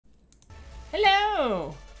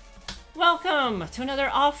Hello! Welcome to another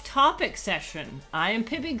off-topic session. I am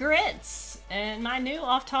Pibby Grits, and my new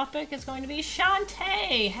off-topic is going to be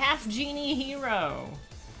Shantae, half Genie Hero.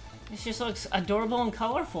 This just looks adorable and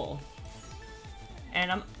colorful.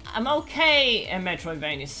 And I'm okay in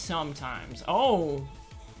metroidvania sometimes. Oh!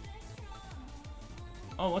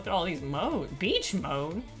 Oh, look at all these modes. Beach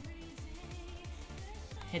mode?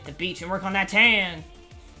 Hit the beach and work on that tan.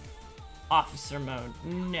 Officer mode.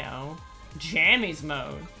 No. Jammies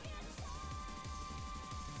mode.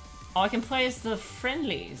 All I can play is the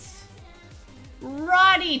friendlies.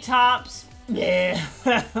 Roddy tops.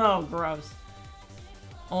 Oh, gross.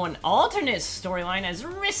 Oh, an alternate storyline as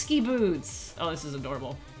Risky Boots. Oh, this is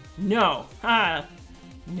adorable. No. Nuh-uh.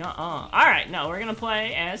 Alright, no, we're gonna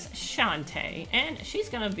play as Shantae. And she's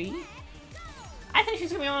gonna be... I think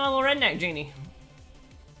she's gonna be on a little redneck genie.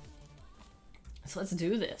 So let's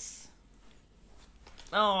do this.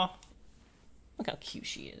 Oh. Look how cute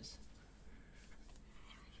she is.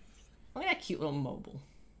 Look at that cute little mobile.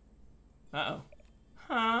 Uh-oh.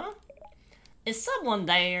 Huh? Is someone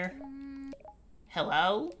there?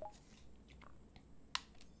 Hello?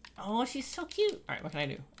 Oh, she's so cute. Alright, what can I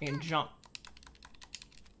do? I can jump.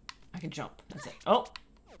 I can jump. That's it. Oh!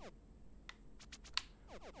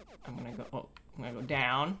 I'm gonna go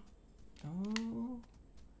down. Oh.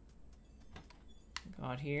 Go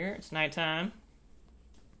out here. It's nighttime.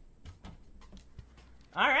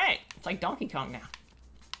 Alright. It's like Donkey Kong now.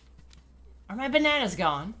 Are my bananas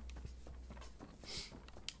gone?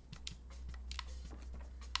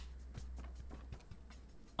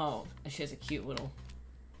 Oh, she has a cute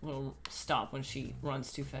little stop when she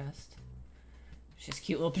runs too fast. She has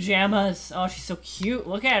cute little pajamas. Oh, she's so cute.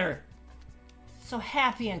 Look at her. So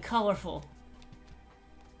happy and colorful.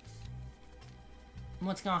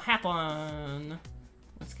 What's gonna happen?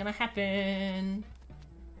 What's gonna happen?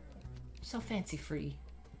 So fancy free.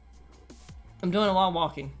 I'm doing it while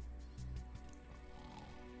walking.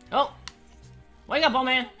 Oh! Wake up, old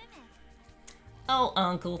man! Oh,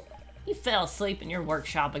 uncle. You fell asleep in your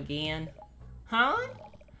workshop again. Huh?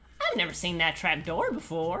 I've never seen that trap door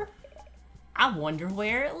before. I wonder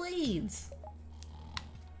where it leads.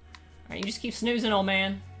 Alright, you just keep snoozing, old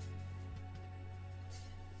man.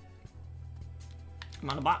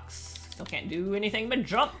 I'm on a box. Still can't do anything but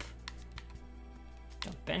jump.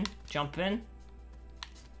 Jumping, jumping.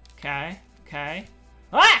 Okay, okay.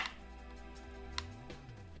 Ah!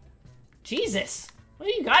 Jesus! What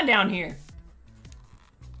do you got down here?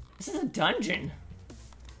 This is a dungeon.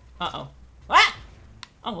 Uh-oh. Ah!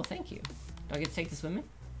 Oh, well, thank you. Do I get to take this with me?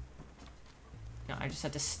 No, I just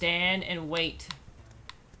have to stand and wait.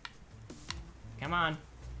 Come on.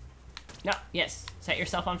 No, yes. Set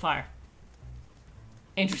yourself on fire.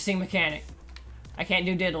 Interesting mechanic. I can't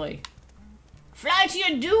do diddly. Fly to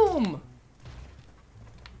your doom!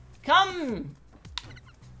 Come!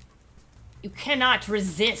 You cannot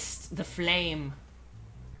resist the flame.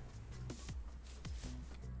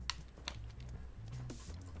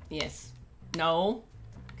 Yes. No.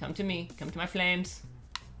 Come to me. Come to my flames.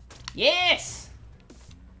 Yes!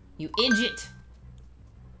 You idiot.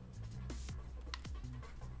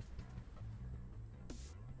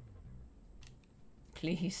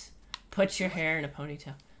 Please, put your hair in a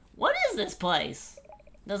ponytail. What is this place?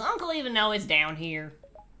 Does Uncle even know it's down here?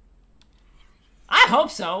 I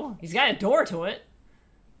hope so. He's got a door to it.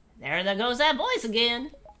 There goes that voice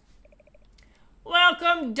again.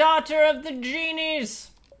 Welcome, daughter of the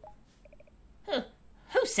genies.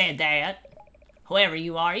 Who said that? Whoever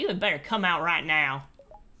you are, you had better come out right now.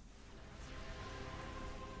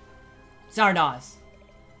 Zardoz.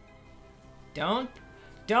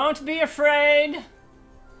 Don't be afraid.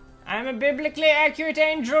 I'm a biblically accurate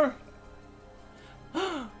angel.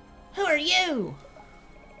 Who are you?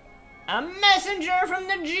 A messenger from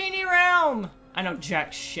the genie realm. I know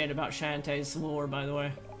jack shit about Shantae's lore, by the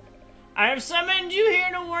way. I have summoned you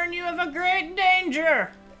here to warn you of a great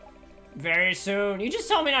danger. Very soon. You just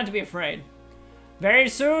told me not to be afraid. Very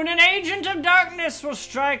soon, an agent of darkness will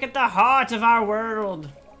strike at the heart of our world.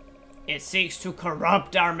 It seeks to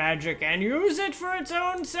corrupt our magic and use it for its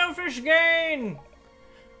own selfish gain.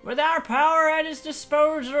 With our power at its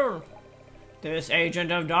disposal, this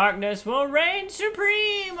agent of darkness will reign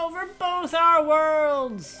supreme over both our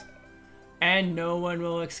worlds, and no one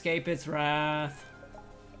will escape its wrath.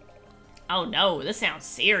 Oh no, this sounds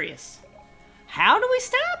serious. How do we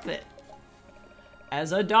stop it?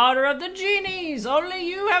 As a daughter of the genies, only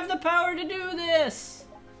you have the power to do this.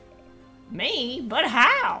 Me? But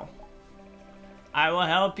how? I will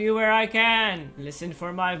help you where I can. Listen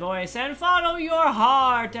for my voice and follow your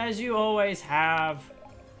heart as you always have.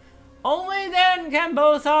 Only then can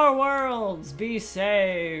both our worlds be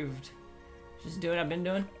saved. Just do what I've been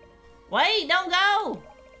doing. Wait, don't go!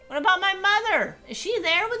 What about my mother? Is she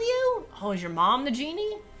there with you? Oh, is your mom the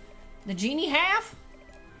genie? The genie half?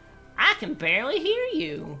 I can barely hear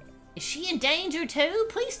you. Is she in danger too?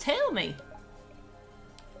 Please tell me.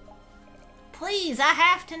 Please, I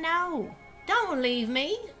have to know. Don't leave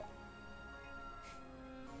me.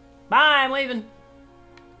 Bye, I'm leaving.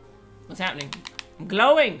 What's happening? I'm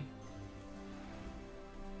glowing.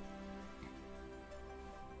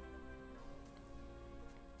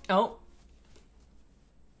 Oh.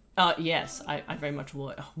 Yes, I very much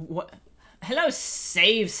would. What? Hello,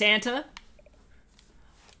 Save Santa.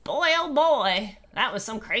 Boy, oh boy, that was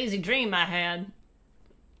some crazy dream I had.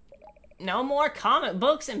 No more comic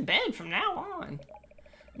books in bed from now on.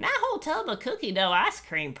 And that whole tub of cookie dough ice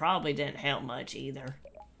cream probably didn't help much either.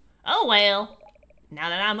 Oh well, now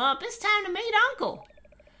that I'm up, it's time to meet Uncle.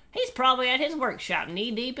 He's probably at his workshop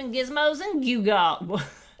knee-deep in gizmos and gewgaw.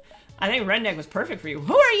 I think Redneck was perfect for you.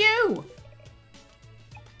 Who are you?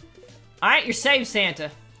 Alright, you're Save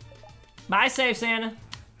Santa. Bye, Save Santa.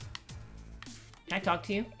 Can I talk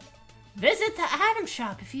to you? Visit the item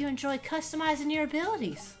shop if you enjoy customizing your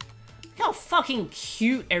abilities. Look how fucking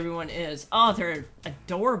cute everyone is. Oh, they're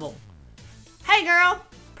adorable. Hey, girl.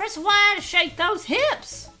 Press Y to shake those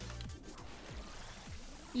hips.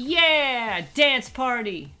 Yeah, dance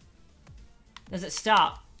party. Does it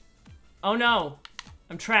stop? Oh, no.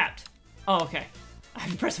 I'm trapped. Oh, okay. I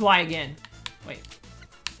have to press Y again. Wait.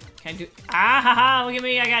 Can I do... Ah, ha, ha, look at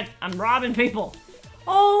me. I'm robbing people.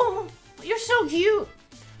 Oh, you're so cute.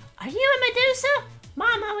 Are you a Medusa?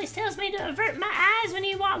 Mom always tells me to avert my eyes when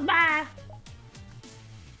you walk by.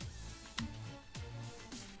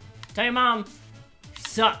 Tell your mom. She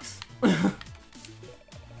sucks.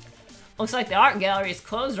 Looks like the art gallery is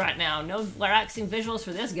closed right now. No relaxing visuals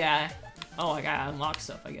for this guy. Oh, I gotta unlock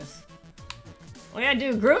stuff, I guess. What do I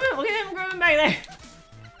do? Grooving? Look at him grooving back there.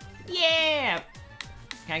 Yeah.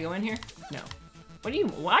 Can I go in here? No. What are you?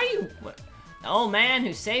 Why are you? What? The old man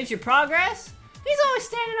who saves your progress? He's always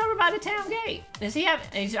standing over by the town gate. Does he have?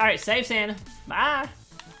 He's all right. Save Santa. Bye.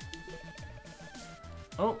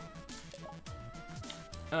 Oh.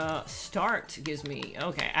 Start gives me.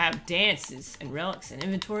 Okay, I have dances and relics and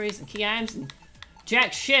inventories and key items and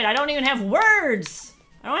jack shit. I don't even have words.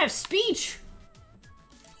 I don't have speech.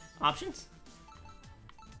 Options.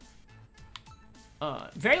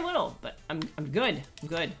 Very little, but I'm good. I'm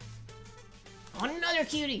good. I want another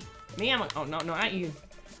cutie. Me, oh, no, not you.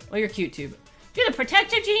 Well, you're cute, too. You're the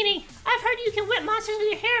protector genie. I've heard you can whip monsters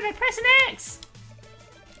with your hair by pressing X.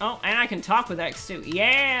 Oh, and I can talk with X, too.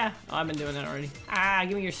 Yeah. Oh, I've been doing that already. Ah,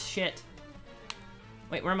 give me your shit.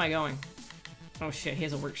 Wait, where am I going? Oh, shit, he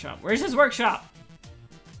has a workshop. Where's his workshop?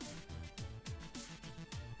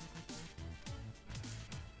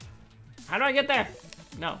 How do I get there?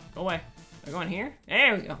 No, go away. We're going here?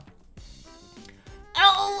 There we go.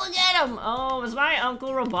 Oh, look at him! Oh, is my Uncle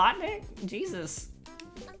Robotnik? Jesus.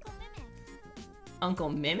 Uncle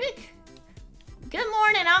Mimic? Good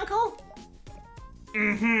morning, Uncle.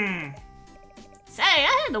 Mm-hmm. Say,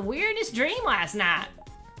 I had the weirdest dream last night.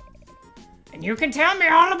 And you can tell me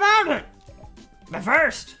all about it. But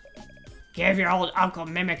first, give your old Uncle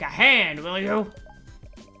Mimic a hand, will you?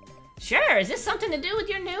 Sure, is this something to do with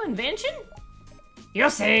your new invention? You'll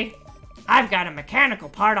see. I've got a mechanical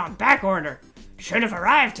part on back order. Should have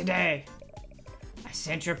arrived today. I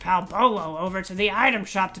sent your pal Bolo over to the item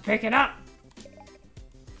shop to pick it up.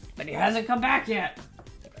 But he hasn't come back yet.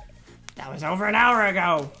 That was over an hour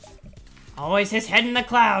ago. Always his head in the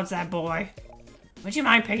clouds, that boy. Would you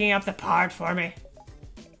mind picking up the part for me?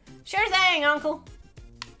 Sure thing, Uncle.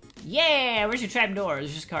 Yeah, where's your trap door?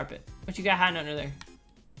 There's just carpet. What you got hiding under there?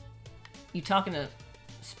 You talking to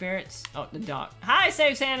spirits? Oh, the dog. Hi,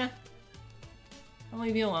 Save Santa. I'll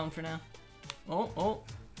leave you alone for now. Oh.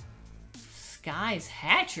 Sky's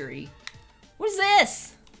Hatchery? What's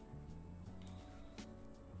this?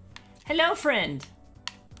 Hello, friend.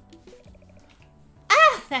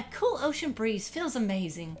 Ah, that cool ocean breeze feels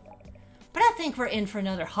amazing. But I think we're in for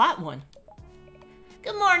another hot one.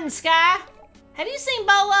 Good morning, Sky. Have you seen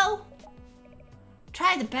Bolo?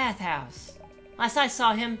 Try the bathhouse. Last I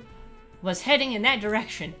saw him was heading in that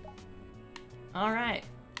direction. Alright.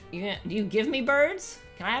 Do you give me birds?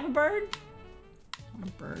 Can I have a bird? I want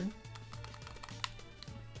a bird.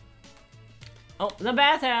 Oh, the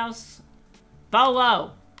bathhouse.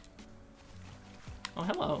 Bolo. Oh,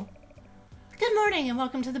 hello. Good morning and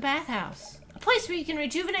welcome to the bathhouse. A place where you can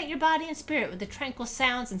rejuvenate your body and spirit with the tranquil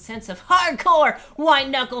sounds and sense of hardcore,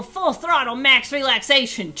 white-knuckle, full-throttle, max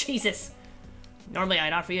relaxation. Jesus. Normally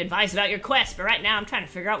I'd offer you advice about your quest, but right now I'm trying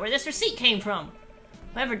to figure out where this receipt came from.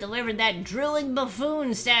 Whoever delivered that drooling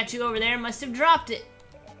buffoon statue over there must have dropped it.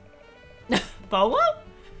 Bowo?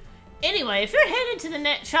 Anyway, if you're headed to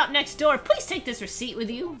the shop next door, please take this receipt with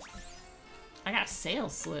you. I got a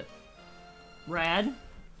sales slip. Rad.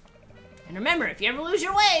 And remember, if you ever lose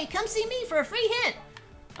your way, come see me for a free hint.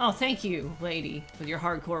 Oh, thank you, lady, with your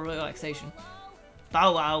hardcore relaxation.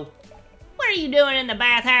 Bowo, what are you doing in the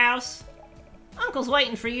bathhouse? Uncle's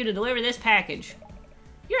waiting for you to deliver this package.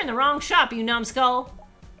 You're in the wrong shop, you numbskull.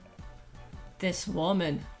 This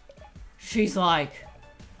woman, she's like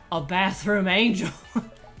a bathroom angel.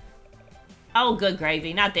 Oh, good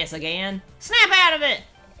gravy, not this again. Snap out of it!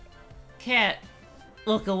 Cat,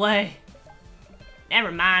 look away.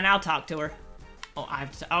 Never mind, I'll talk to her. Oh,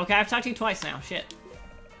 okay, I've talked to you twice now, shit.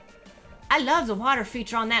 I love the water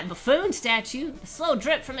feature on that buffoon statue. The slow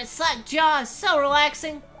drip from its sucked jaw is so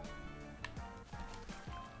relaxing.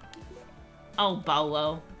 Oh,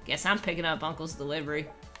 Bowo. Guess I'm picking up Uncle's delivery.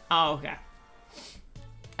 Oh, okay.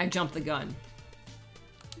 I jumped the gun.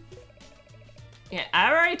 Yeah,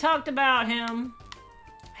 I already talked about him.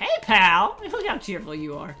 Hey, pal. Look how cheerful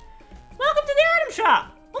you are. Welcome to the item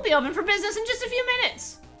shop. We'll be open for business in just a few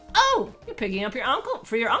minutes. Oh, you're picking up your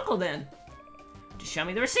uncle then. Just show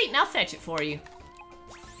me the receipt and I'll fetch it for you.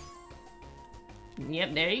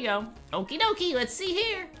 Yep, there you go. Okie dokie, let's see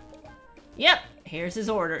here. Yep, here's his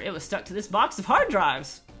order. It was stuck to this box of hard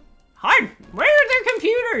drives. Where are their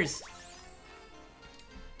computers?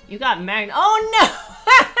 You got oh no!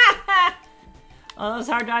 Oh, those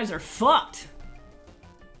hard drives are fucked.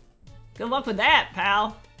 Good luck with that,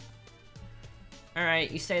 pal.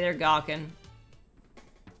 Alright, you stay there gawking.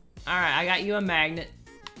 Alright, I got you a magnet.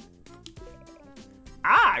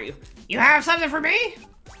 Ah, you have something for me?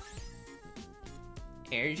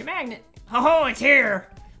 Here's your magnet. Oh, it's here!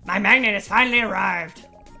 My magnet has finally arrived.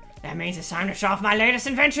 That means it's time to show off my latest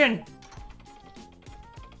invention.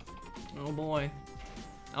 Oh boy.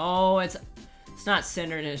 Oh, it's not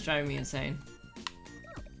centered and it's driving me insane.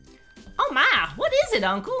 Oh my, what is it,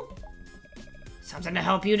 Uncle? Something to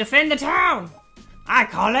help you defend the town. I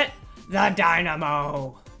call it the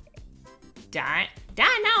Dynamo.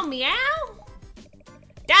 Dino meow?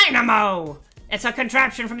 Dynamo! It's a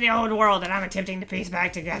contraption from the old world that I'm attempting to piece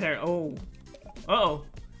back together. Oh. Uh-oh.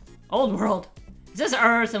 Old world. Is this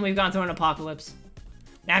Earth and we've gone through an apocalypse?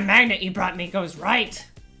 That magnet you brought me goes right.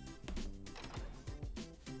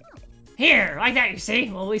 Here, like that, you see?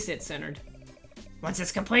 Well, at least it's centered. Once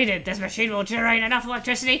it's completed, this machine will generate enough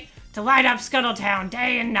electricity to light up Scuttletown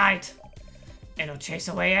day and night. It'll chase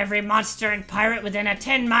away every monster and pirate within a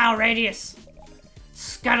 10-mile radius.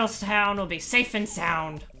 Scuttletown will be safe and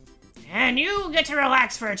sound. And you get to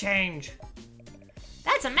relax for a change.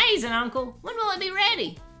 That's amazing, Uncle. When will it be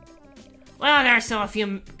ready? Well, there are still a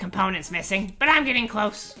few components missing, but I'm getting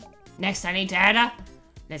close. Next, I need to add a...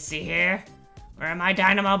 Let's see here. Where are my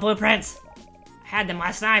Dynamo blueprints? I had them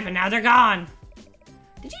last night, but now they're gone.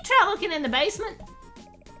 Did you try looking in the basement?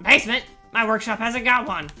 Basement? My workshop hasn't got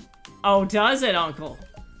one. Oh, does it, Uncle?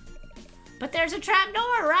 But there's a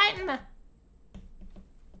trapdoor right in the...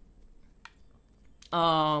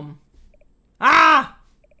 Ah!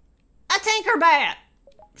 A Tinkerbat!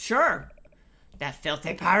 Sure. That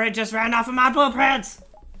filthy pirate just ran off of my blueprints.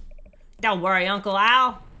 Don't worry, Uncle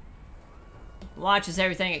Al. Watch as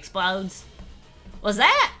everything explodes. Was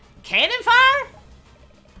that cannon fire?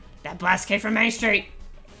 That blast came from Main Street.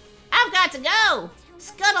 I've got to go.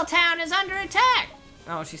 Scuttletown is under attack.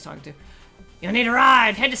 Oh, she's talking to. You'll need a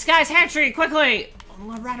ride. Head to Sky's Hatchery, quickly. I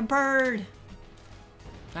want to ride a bird. Do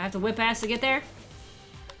I have to whip ass to get there?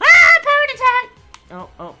 Ah, pirate attack.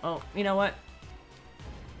 Oh. You know what?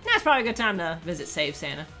 That's probably a good time to visit Save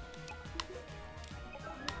Santa.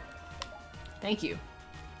 Thank you.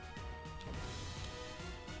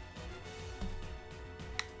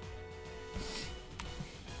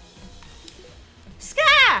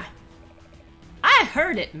 Sky! I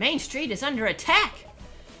heard it. Main Street is under attack.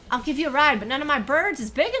 I'll give you a ride, but none of my birds is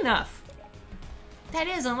big enough. That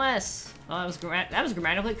is, unless... Well, that was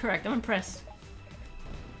grammatically correct. I'm impressed.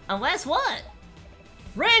 Unless what?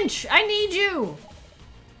 Wrench, I need you.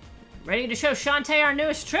 Ready to show Shantae our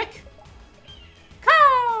newest trick?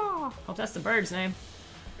 Caw! Hope that's the bird's name.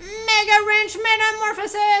 Mega Wrench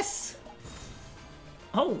Metamorphosis!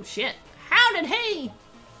 Oh, shit. How did he?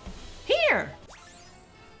 Here!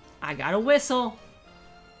 I got a whistle.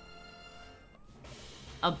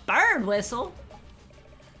 A bird whistle?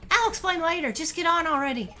 I'll explain later. Just get on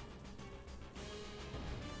already.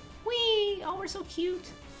 Whee! Oh, we're so cute.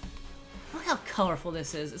 Look how colorful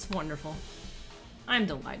this is. It's wonderful. I'm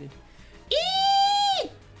delighted. Eee!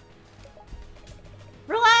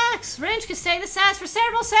 max. Range can stay the size for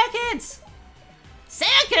several seconds.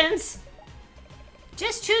 Seconds?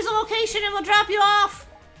 Just choose a location and we'll drop you off.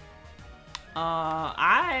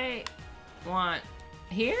 I want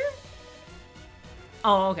here?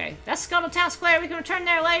 Oh, okay. That's Scuttletown Square. We can return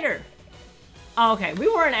there later. Oh, okay. We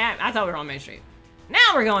weren't at... I thought we were on Main Street. Now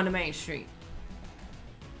we're going to Main Street.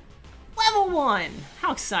 Level 1.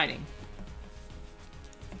 How exciting.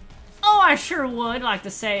 Oh, I sure would like to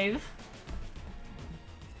save.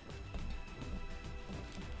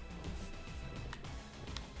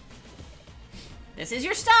 This is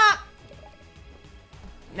your stop.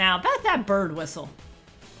 Now, about that bird whistle.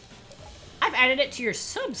 I've added it to your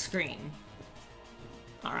sub screen.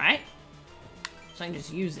 Alright. So I can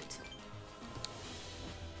just use it.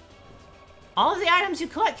 All of the items you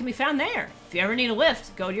collect can be found there. If you ever need a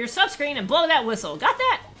lift, go to your sub screen and blow that whistle. Got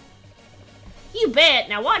that? You bet.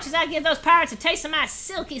 Now watch as I give those pirates a taste of my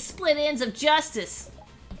silky split ends of justice.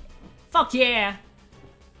 Fuck yeah.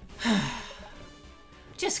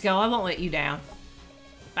 Just go. I won't let you down.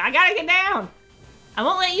 But I gotta get down. I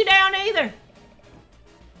won't let you down either.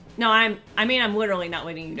 No, I'm literally not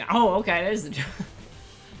letting you down. Oh, okay, that is the joke.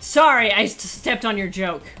 Sorry, I stepped on your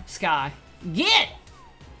joke, Sky. Get!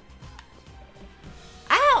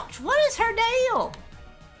 Ouch, what is her deal?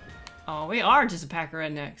 Oh, we are just a pack of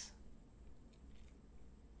rednecks.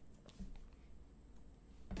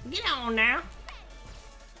 Get on now.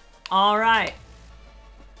 Alright.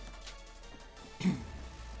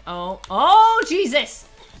 Oh, Jesus!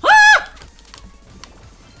 Ah!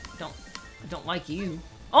 I don't like you.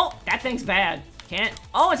 Oh, that thing's bad. Can't.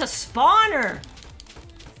 Oh, it's a spawner.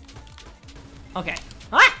 Okay.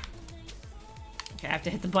 Ah! Okay, I have to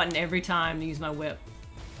hit the button every time to use my whip.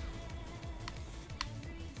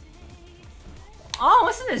 Oh,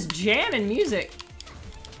 listen to this jamming music.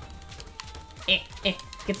 Get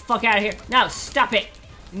the fuck out of here. No, stop it.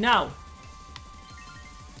 No.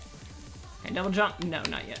 Okay, double jump. No,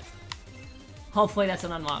 not yet. Hopefully that's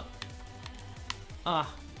an unlock. Ugh.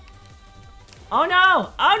 Oh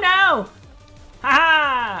no! Oh no!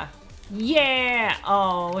 Haha! Yeah!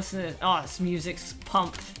 Oh, what's this? Oh, this music's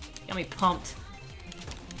pumped. Got me pumped.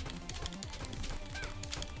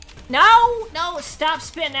 No! No! Stop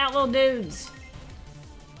spitting out little dudes!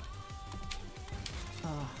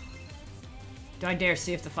 Oh. Do I dare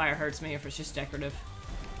see if the fire hurts me or if it's just decorative?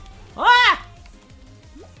 Ah!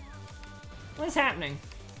 What's happening?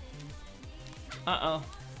 Uh-oh.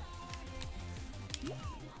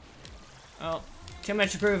 Oh, too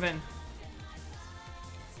much grooving.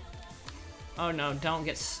 Oh no, don't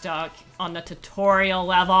get stuck on the tutorial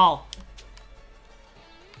level.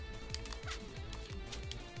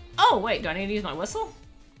 Oh, wait, do I need to use my whistle?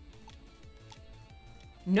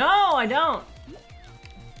 No, I don't.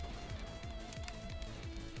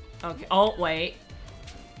 Okay, oh, wait.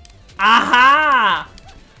 Aha!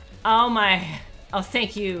 Oh my, oh,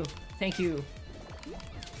 thank you. Thank you.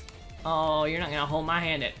 Oh, you're not gonna hold my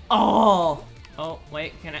hand at all. Oh,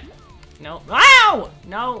 wait, can I? No. Ow!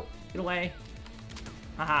 No! Get away.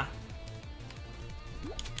 Haha.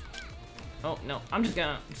 Oh, no. I'm just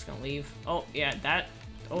gonna leave. Oh, yeah, that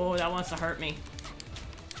wants to hurt me.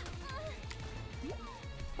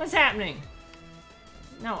 What's happening?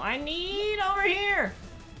 No, I need over here.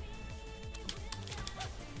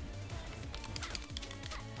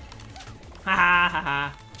 Haha,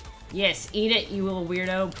 haha. Yes, eat it, you little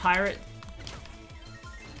weirdo pirate.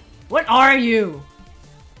 What are you?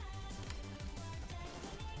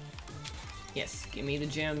 Yes, give me the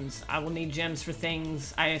gems. I will need gems for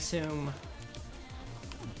things, I assume.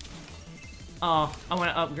 Oh, I want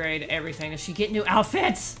to upgrade everything. Does she get new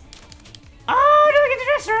outfits? Oh, do I get to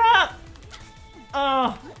dress her up?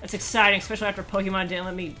 Oh, that's exciting, especially after Pokemon didn't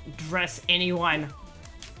let me dress anyone.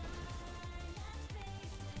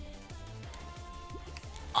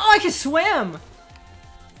 Oh, I can swim!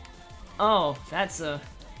 Oh, that's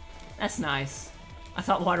nice. I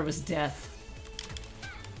thought water was death.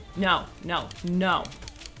 No, no, no.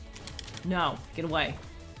 No, get away.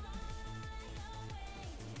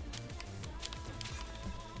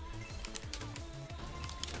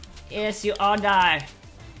 Yes, you all die.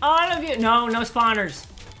 All of you. No, no spawners.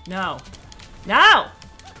 No. No!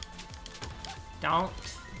 Don't.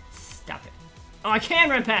 Stop it. Oh, I can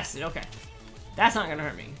run past it. Okay. That's not gonna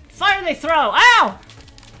hurt me. Fire they throw! Ow!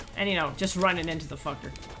 And you know, just running into the fucker.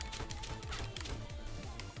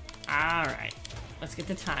 Alright. Let's get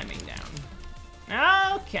the timing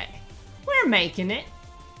down. Okay. We're making it.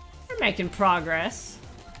 We're making progress.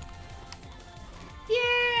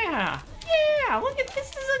 Yeah! Yeah! Look at this,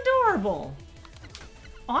 is adorable!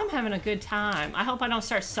 Oh, I'm having a good time. I hope I don't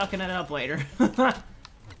start sucking it up later.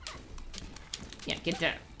 Yeah, get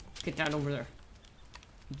down. Get down over there.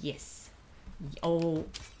 Yes. Oh.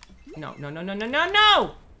 No, no, no, no, no, no,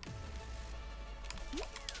 no!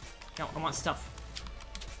 No, I want stuff.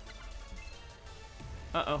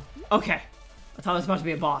 Uh-oh. Okay. I thought it was about to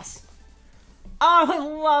be a boss. Oh, I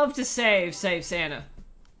would love to save Santa.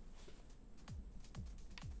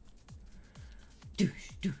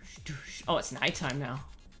 Douche, douche, douche. Oh, it's nighttime now.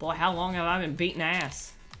 Boy, how long have I been beating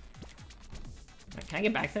ass? Wait, can I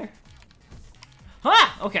get back there?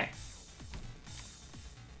 Ah! Okay.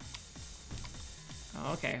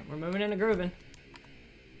 Okay, we're moving into grooving.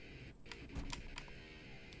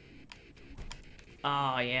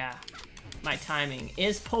 Oh, yeah. My timing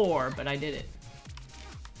is poor, but I did it.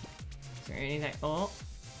 Is there anything? Oh.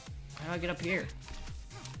 How do I get up here?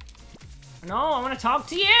 No, I want to talk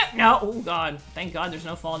to you! No! Oh, God. Thank God there's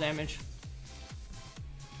no fall damage.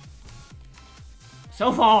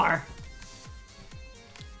 So far.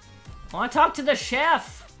 I want to talk to the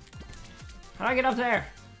chef. How do I get up there?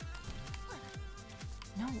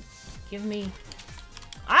 No. Give me...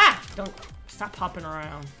 Ah! Don't... Stop hopping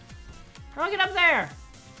around. How do I get up there?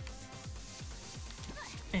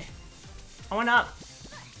 I went up.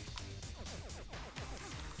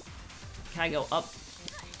 Can I go up?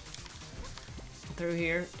 Through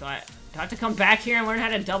here? Do I have to come back here and learn how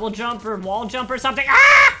to double jump or wall jump or something?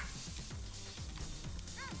 Ah!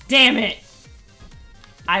 Damn it!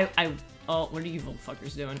 Oh, what are you little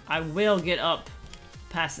fuckers doing? I will get up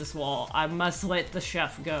past this wall. I must let the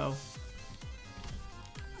chef go.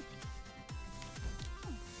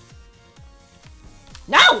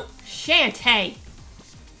 No! Shantae!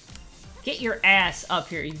 Get your ass up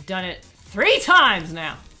here. You've done it 3 times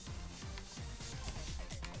now.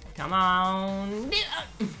 Come on.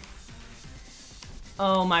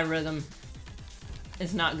 Oh, my rhythm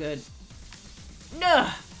is not good.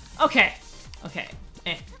 Ugh. Okay. Okay.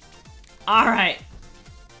 Alright.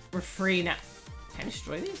 We're free now. Can I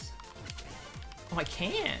destroy these? Oh, I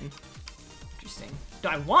can. Interesting. Do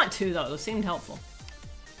I want to, though? Those seemed helpful.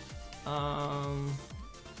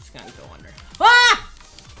 Just gonna go under. Ah!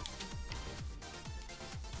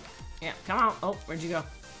 Yeah, come on. Oh, where'd you go?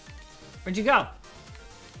 Where'd you go?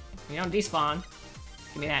 You don't despawn.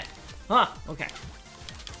 Give me that. Huh, okay.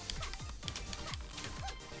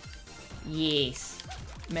 Yes.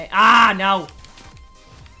 Ah, no!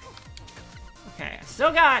 Okay, I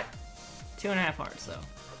still got 2.5 hearts, though.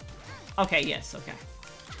 Okay, yes, okay.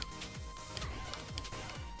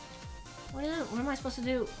 What am I supposed to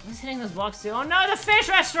do? What's hitting those blocks do? Oh no, the fish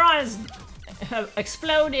restaurant is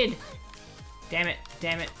exploded! Damn it,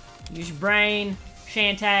 damn it. Use your brain,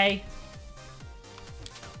 Shantae.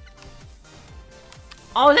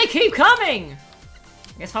 Oh, they keep coming!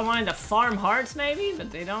 I guess if I wanted to farm hearts, maybe,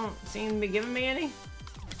 but they don't seem to be giving me any.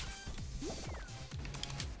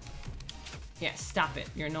 Yeah, stop it.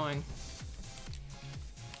 You're annoying.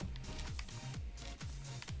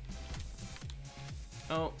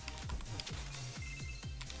 Oh.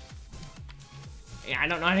 Yeah, I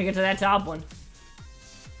don't know how to get to that top one.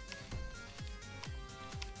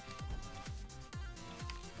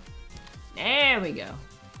 There we go.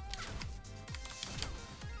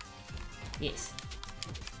 Yes.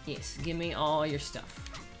 Yes, give me all your stuff.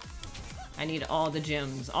 I need all the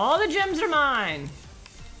gems. All the gems are mine!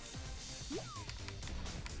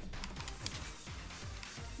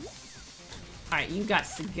 Alright, you got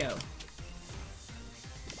to go.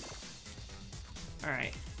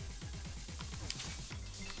 Alright.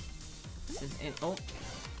 This is in- oh.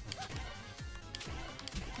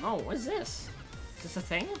 Oh, what is this? Is this a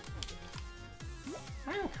thing?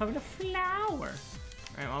 I uncovered a flower.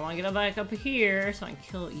 Alright, well, I want to get back up here so I can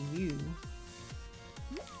kill you.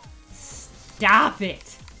 Stop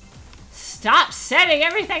it! Stop setting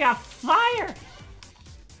everything on fire!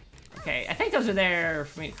 Okay, I think those are there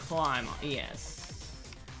for me to climb on. Yes.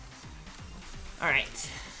 Alright.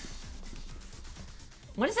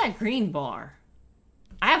 What is that green bar?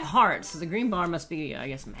 I have hearts, so the green bar must be, I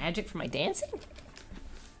guess, magic for my dancing?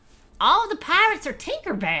 All the pirates are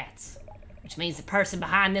Tinkerbats! Which means the person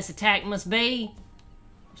behind this attack must be...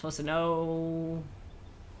 I'm supposed to know...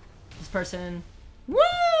 this person. Woo!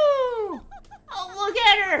 Oh, look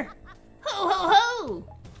at her! Ho, ho,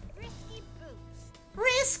 ho! Risky boots.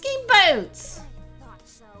 Risky boots! I thought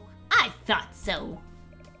so. I thought so.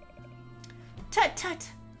 Tut tut!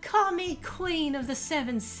 Call me Queen of the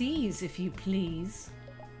Seven Seas, if you please.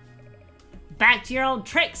 Back to your old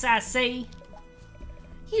tricks, I see.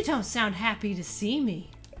 You don't sound happy to see me.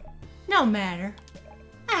 No matter.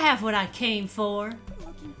 I have what I came for.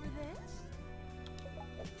 Looking for this?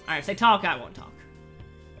 Alright, if they talk, I won't talk.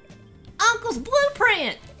 Uncle's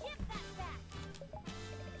blueprint! Give that back.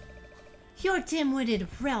 Your dim-witted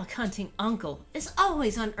relic-hunting uncle is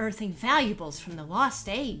always unearthing valuables from the lost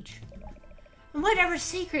age. And whatever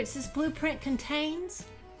secrets this blueprint contains,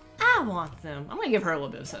 I want them. I'm gonna give her a little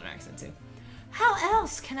bit of a southern accent too. How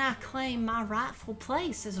else can I claim my rightful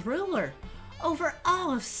place as ruler over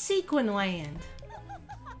all of Sequin Land?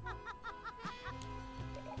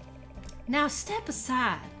 Now step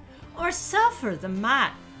aside, or suffer the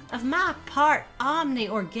might of my part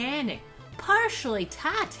omni-organic, partially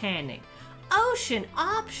titanic,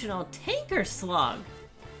 ocean-optional tinker slug.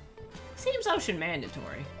 Seems ocean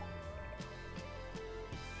mandatory.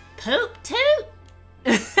 Poop toot?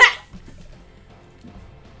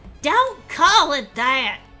 Don't call it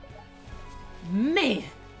that! Man.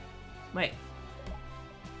 Wait.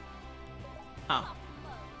 Oh.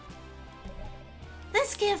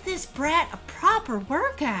 Let's give this brat a proper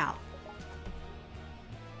workout.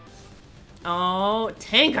 Oh,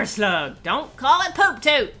 tinker slug. Don't call it poop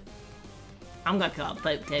toot. I'm gonna call it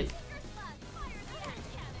poop toot.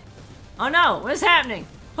 Oh no, what's happening?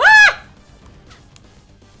 Ah!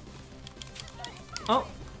 Oh,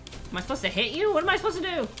 am I supposed to hit you? What am I supposed to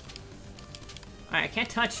do? Alright, I can't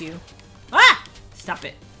touch you. Ah! Stop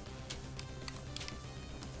it.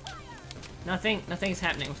 Nothing's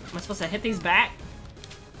happening. Am I supposed to hit these back?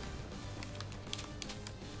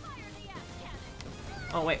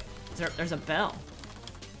 Oh wait, there's a bell.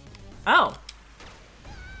 Oh.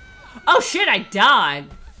 Oh shit, I died.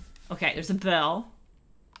 Okay, there's a bell.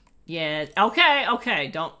 Yeah,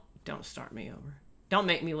 okay. Don't start me over. Don't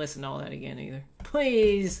make me listen to all that again either.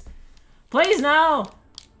 Please. Please no.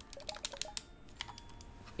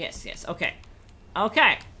 Yes, okay.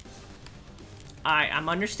 Okay. Alright, I'm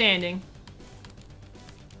understanding.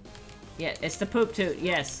 Yeah, it's the poop toot,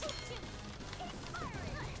 yes.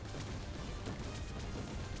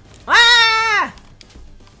 Ah!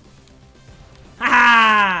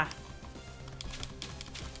 Ah!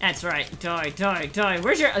 That's right. Die.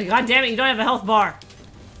 Where's your... God damn it, you don't have a health bar.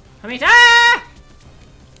 I mean... Ah!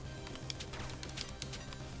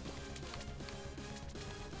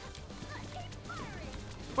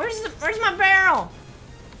 Where's my barrel?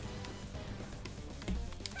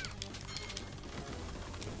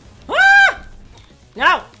 Ah!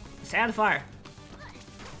 No! Stay out of the fire.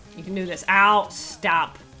 You can do this. Ow!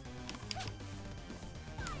 Stop.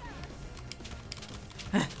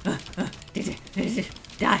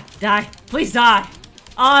 Die. Please die.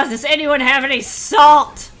 Oh, does anyone have any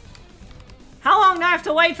salt? How long do I have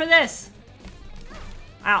to wait for this?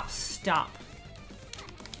 Ow, stop.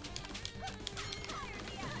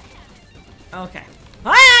 Okay.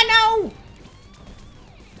 Ah, no!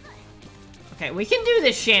 Okay, we can do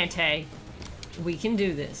this, Shantae. We can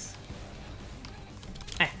do this.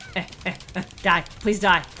 Die. Please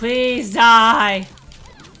die. Please die.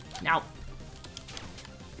 No.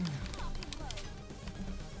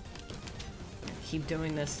 Keep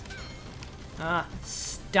doing this.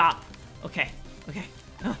 Stop. Okay.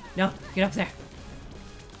 No, get up there.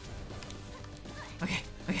 Okay.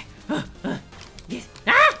 Yes.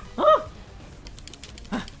 Ah! Oh!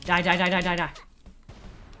 Die.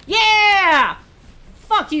 Yeah!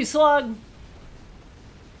 Fuck you, slug.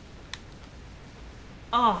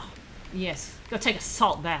 Oh, yes. Go take a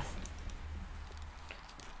salt bath.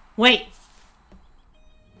 Wait.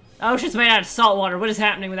 The ocean's made out of salt water. What is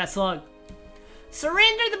happening with that slug?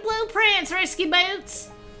 Surrender the blueprints, Risky Boots!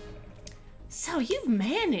 So you've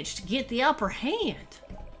managed to get the upper hand.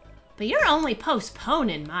 But you're only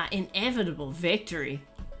postponing my inevitable victory.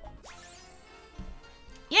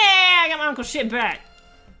 Yeah, I got my uncle's shit back.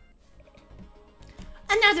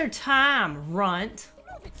 Another time, runt.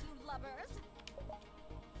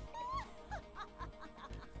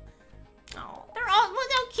 Oh, they're all,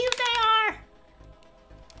 look how cute they are.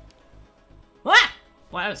 What?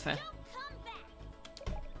 Well, that was fun.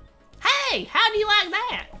 Hey, how do you like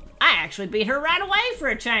that? I actually beat her right away for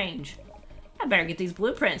a change. I better get these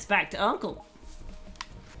blueprints back to Uncle.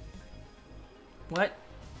 What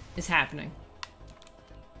is happening?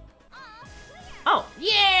 Oh,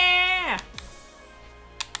 yeah!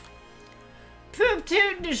 Poop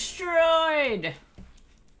Toot destroyed!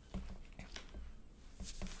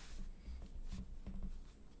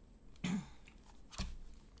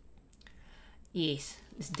 Yes,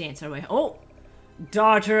 let's dance our way. Oh!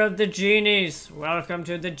 Daughter of the genies, welcome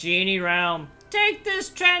to the Genie Realm. Take this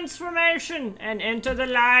transformation and enter the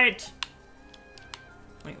light.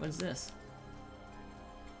 Wait, what is this?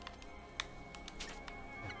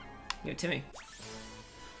 Give it to me.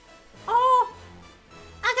 Oh!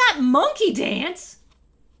 I got monkey dance!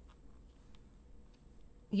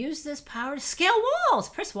 Use this power to scale walls.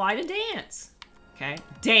 Press Y to dance. Okay,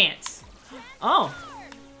 dance. Oh!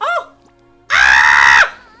 Oh!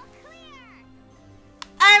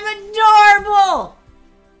 adorable!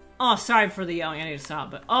 Oh, sorry for the yelling. I need to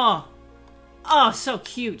stop, but oh, so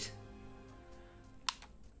cute.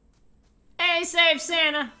 Hey, save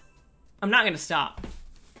Santa. I'm not gonna stop.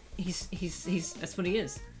 He's, that's what he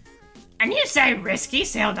is. And you say Risky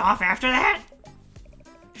sailed off after that?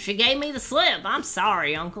 She gave me the slip. I'm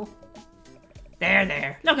sorry, Uncle.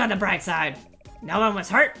 There. Look on the bright side. No one was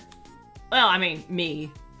hurt. Well, I mean,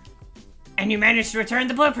 me. And you managed to return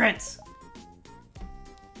the blueprints.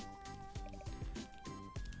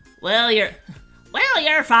 Well, you're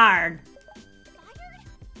fired.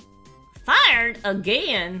 Fired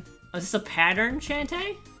again? Oh, is this a pattern,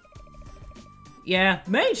 Shantae? Yeah,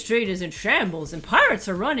 Main Street is in shambles and pirates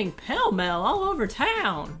are running pell-mell all over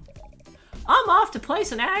town. I'm off to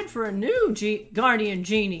place an ad for a new Guardian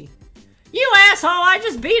Genie. You asshole, I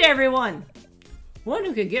just beat everyone. One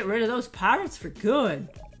who could get rid of those pirates for good.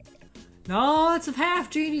 Lots of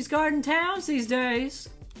half-genies guarding towns these days.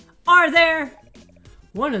 Are there?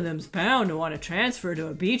 One of them's bound to want to transfer to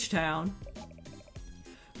a beach town.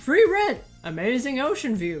 Free rent, amazing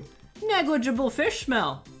ocean view, negligible fish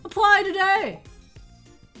smell. Apply today.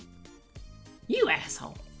 You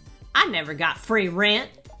asshole. I never got free rent.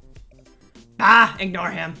 Bah,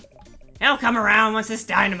 ignore him. He'll come around once this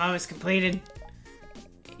dynamo is completed.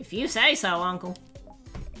 If you say so, Uncle.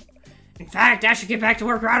 In fact, I should get back to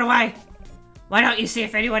work right away. Why don't you see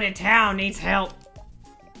if anyone in town needs help?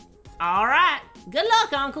 Alright, good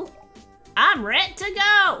luck, Uncle. I'm ready to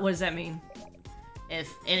go. What does that mean? If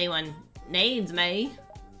anyone needs me.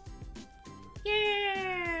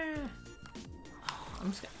 Yeah. Oh,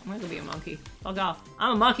 I'm gonna go be a monkey. Fuck off.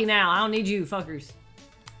 I'm a monkey now. I don't need you fuckers.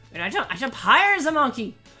 Wait, I jump higher as a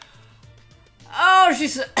monkey. Oh,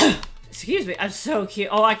 she's... Excuse me, I'm so cute.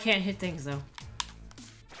 Oh, I can't hit things, though.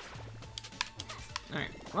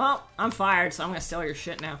 Alright, well, I'm fired, so I'm gonna steal your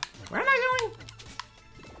shit now. Where am I going?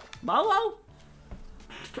 Bolo?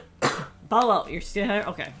 Bolo, you're still here?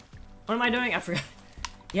 Okay. What am I doing? I forgot.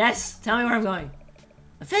 Yes, tell me where I'm going.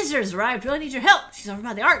 The visitor's arrived, really need your help. She's over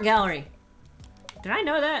by the art gallery. Did I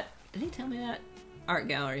know that? Did he tell me that? Art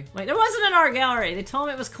gallery. Wait, there wasn't an art gallery. They told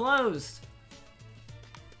me it was closed.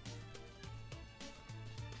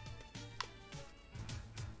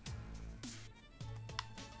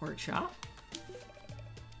 Workshop?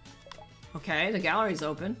 Okay, the gallery's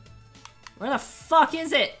open. Where the fuck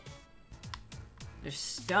is it? There's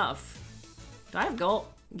stuff. Do I have gold?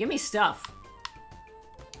 Give me stuff.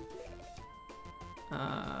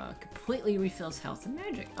 Completely refills health and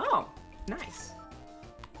magic. Oh, nice.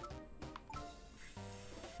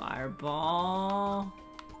 Fireball.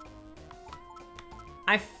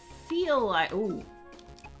 I feel like... Ooh.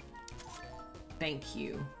 Thank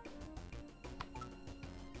you.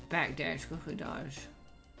 Backdash, quickly dodge.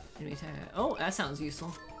 Enemy attack. Oh, that sounds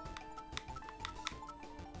useful.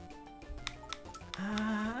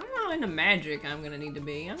 I don't know how into magic I'm gonna need to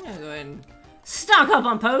be. I'm gonna go ahead and stock up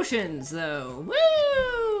on potions, though.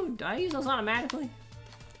 Woo! Do I use those automatically?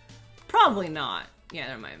 Probably not. Yeah,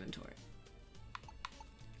 they're in my inventory.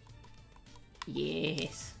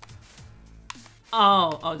 Yes.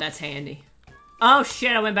 Oh, that's handy. Oh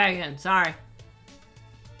shit, I went back again. Sorry.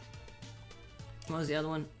 What was the other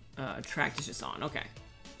one? Tract is just on. Okay.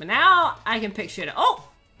 But now I can pick shit up. Oh!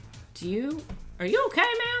 Are you okay,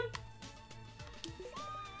 ma'am?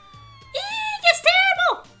 It's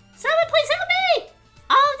terrible! Someone please help me!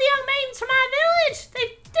 All of the young maidens from my village,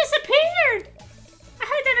 they've disappeared! I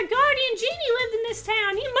heard that a guardian genie lived in this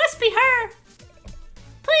town. You must be her!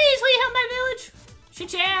 Please, will you help my village?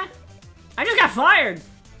 Shit, yeah. I just got fired.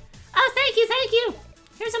 Oh, thank you.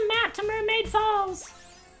 Here's a map to Mermaid Falls.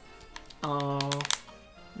 Oh,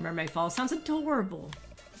 Mermaid Falls sounds adorable.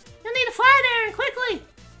 You'll need to fly there and quickly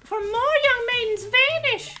before more young maidens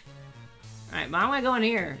vanish. All right, but I'm gonna go in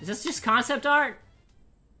here. Is this just concept art?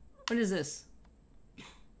 What is this? Oh,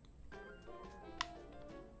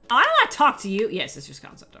 I don't want to talk to you. Yes, it's just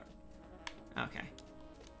concept art. Okay.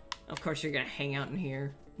 Of course, you're gonna hang out in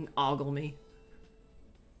here and ogle me.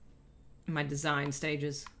 In my design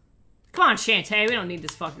stages. Come on, Shantae. We don't need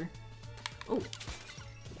this fucker. Oh.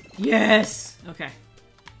 Yes! Okay.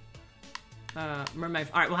 Mermaid.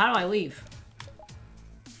 Alright, well, how do I leave?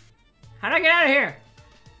 How do I get out of here?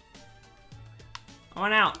 I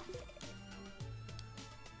want out.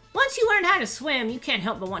 Once you learn how to swim, you can't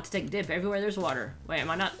help but want to take a dip everywhere there's water. Wait, am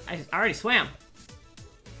I not? I already swam.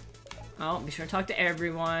 Oh, be sure to talk to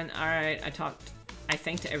everyone. Alright, I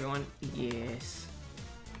think to everyone. Yes.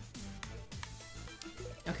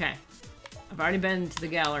 Okay. I've already been to the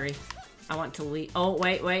gallery. I want to leave. Oh,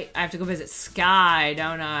 wait. I have to go visit Sky,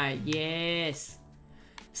 don't I? Yes.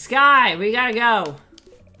 Sky, we gotta go.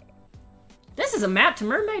 This is is a map to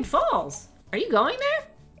Mermaid Falls. Are you going there?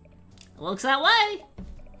 It looks that way.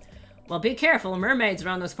 Well, be careful. Mermaids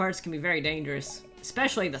around those parts can be very dangerous.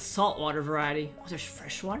 Especially the saltwater variety. Oh, there's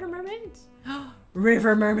freshwater mermaids?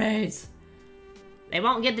 River mermaids. They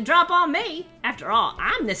won't get the drop on me. After all,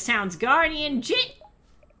 I'm this town's guardian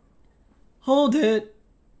Hold it.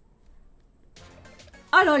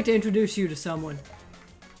 I'd like to introduce you to someone.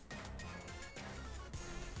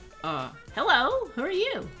 Hello? Who are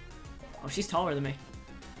you? Oh, she's taller than me.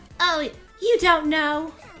 Oh, you don't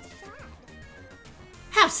know?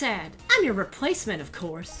 How sad. I'm your replacement, of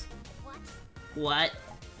course. What?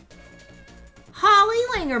 Holly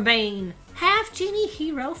Lingerbane, half Genie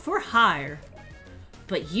Hero for hire.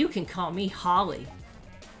 But you can call me Holly.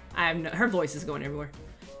 Her voice is going everywhere.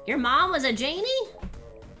 Your mom was a genie?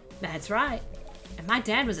 That's right. And my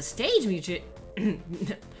dad was a stage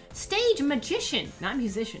magician, not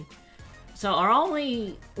musician. So are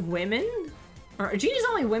only women? Are genies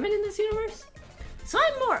only women in this universe? So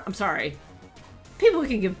I'm sorry. People who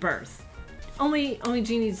can give birth. Only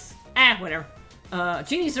genies, whatever.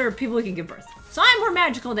 Genies are people who can give birth. So I'm more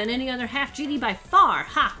magical than any other half genie by far,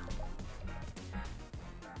 ha!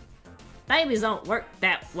 Babies don't work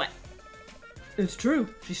that way. It's true.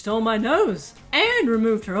 She stole my nose and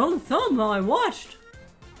removed her own thumb while I watched.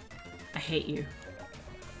 I hate you.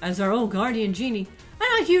 As our old guardian genie,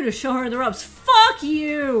 I'd like you to show her the ropes. Fuck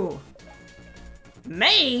you!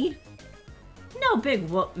 Me? No big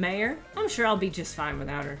whoop, Mayor. I'm sure I'll be just fine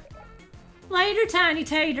without her. Later, Tiny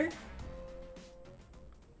Tater.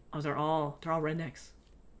 Oh, they're all rednecks.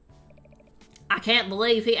 I can't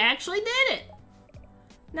believe he actually did it.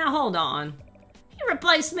 Now hold on. He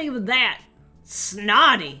replaced me with that.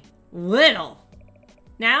 Snotty. Little.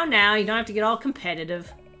 Now, you don't have to get all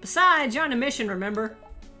competitive. Besides, you're on a mission, remember?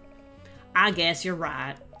 I guess you're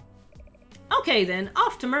right. Okay then,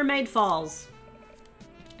 off to Mermaid Falls.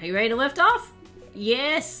 Are you ready to lift off?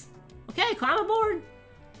 Yes. Okay, climb aboard.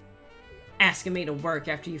 Asking me to work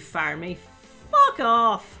after you fire me. Fuck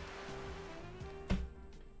off.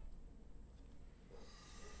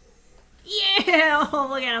 Yeah! Oh,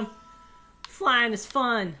 look at him. Flying is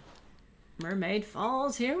fun. Mermaid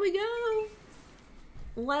Falls, here we go.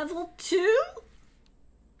 Level 2?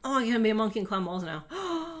 Oh, I can be a monkey and climb walls now.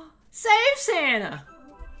 Save Santa!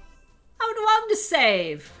 I would love to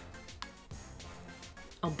save.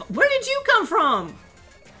 Oh, but where did you come from?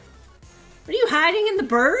 Are you hiding in the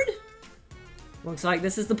bird? Looks like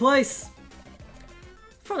this is the place.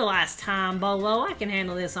 For the last time, Bolo, I can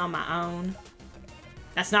handle this on my own.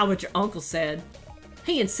 That's not what your uncle said.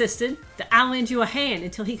 He insisted that I'll lend you a hand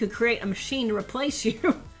until he could create a machine to replace you.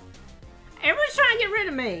 Everyone's trying to get rid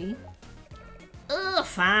of me. Ugh,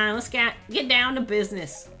 fine, let's get down to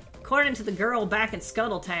business. According to the girl back in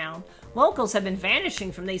Scuttletown, locals have been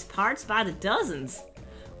vanishing from these parts by the dozens.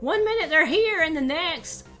 One minute they're here and the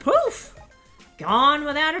next, poof! Gone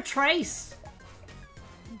without a trace.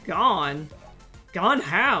 Gone? Gone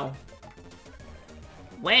how?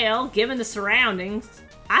 Well, given the surroundings,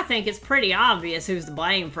 I think it's pretty obvious who's to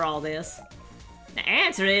blame for all this. The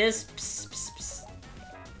answer is... Psst, psst, psst.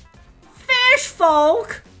 Fish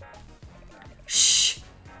folk! Shh!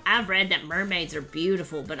 I've read that mermaids are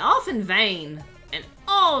beautiful, but often vain. And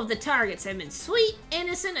all of the targets have been sweet,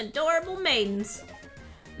 innocent, adorable maidens.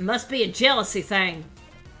 It must be a jealousy thing.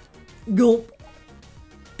 Gulp.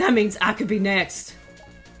 That means I could be next.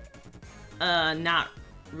 Not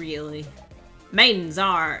really. Maidens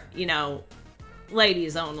are, you know,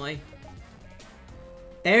 ladies only.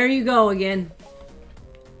 There you go again.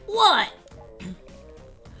 What?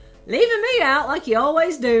 Leaving me out like you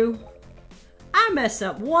always do. I mess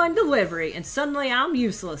up one delivery and suddenly I'm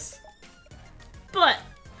useless. But,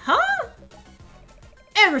 huh?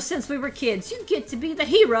 Ever since we were kids, you get to be the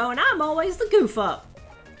hero and I'm always the goof up.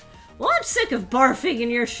 Well, I'm sick of barfing in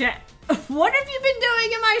your shadow. What have you been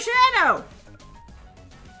doing in my shadow?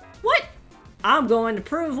 What? I'm going to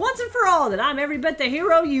prove once and for all that I'm every bit the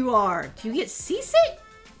hero you are. Do you get seasick?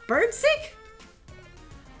 Birdsick?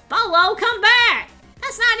 Bolo, come back!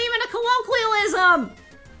 That's not even a colloquialism!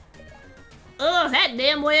 Ugh, that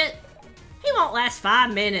dimwit. He won't last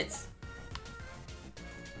 5 minutes.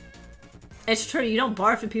 It's true, you don't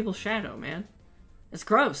barf in people's shadow, man. It's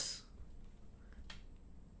gross.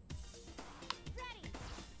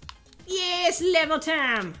 Yes, level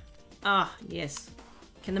time! Ah, yes.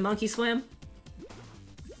 Can the monkey swim?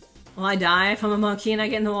 Will I die if I'm a monkey and I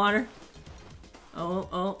get in the water? Oh,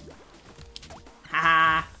 oh.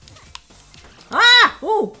 Ha! Ah!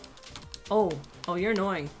 Oh! Oh, oh, you're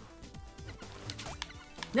annoying.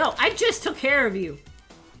 No, I just took care of you.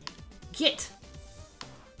 Get.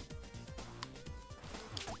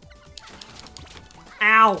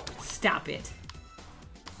 Ow! Stop it.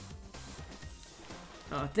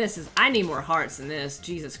 Oh, this is... I need more hearts than this.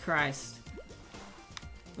 Jesus Christ.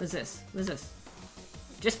 What is this? What is this?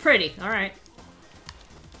 Just pretty. Alright.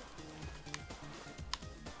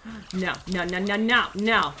 No, no, no, no, no,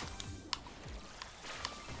 no.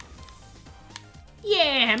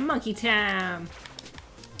 Yeah, monkey time.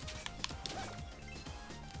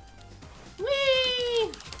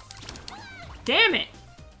 Whee! Damn it.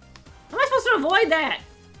 How am I supposed to avoid that?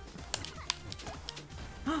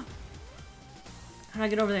 How do I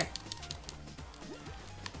get over there?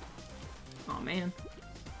 Oh man.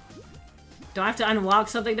 Do I have to unlock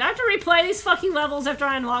something? Do I have to replay these fucking levels after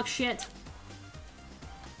I unlock shit?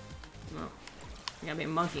 Oh. I gotta be a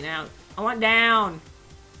monkey now. I want down.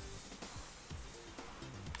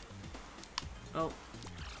 Oh.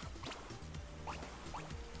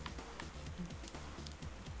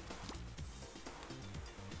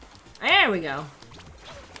 There we go.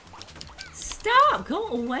 Stop! Go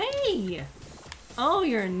away! Oh,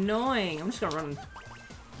 you're annoying. I'm just gonna run.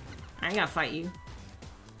 I ain't gotta fight you.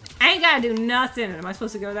 I ain't gotta do nothing. Am I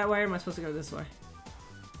supposed to go that way or am I supposed to go this way?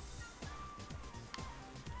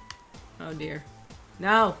 Oh dear.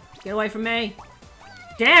 No! Get away from me!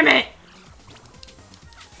 Damn it!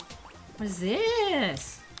 What is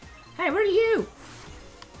this? Hey, where are you?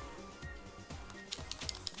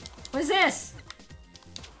 What is this?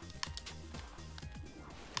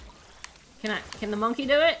 Can the monkey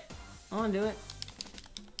do it? I wanna do it.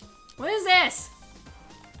 What is this?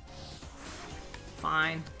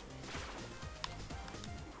 Fine.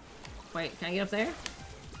 Wait, can I get up there?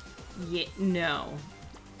 Yeah, no.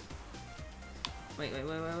 Wait. Damn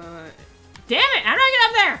it! How do I get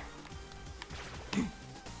up there?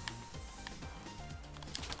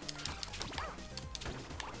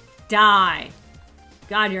 Die.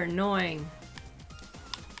 God, you're annoying.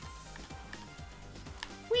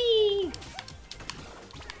 Whee!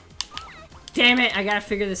 Damn it, I gotta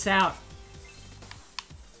figure this out.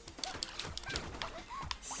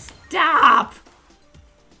 Stop!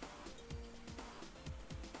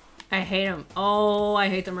 I hate them. Oh, I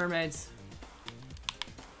hate the mermaids.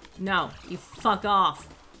 No, you fuck off.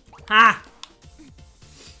 Ha!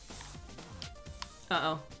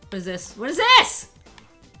 Uh-oh. What is this? What is this?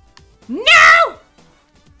 No!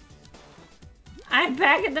 I'm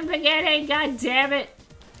back at the beginning, god damn it.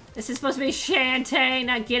 This is supposed to be Shantae,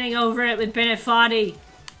 not getting over it with Bennett Foddy.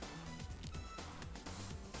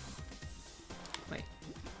 Wait.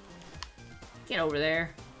 Get over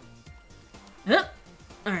there.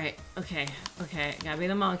 Alright, okay. Gotta be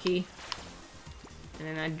the monkey. And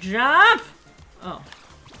then I jump! Oh.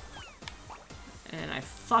 And then I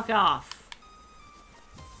fuck off.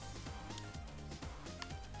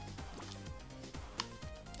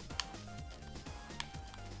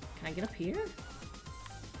 Can I get up here?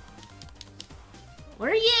 Where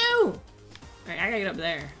are you? Alright, I gotta get up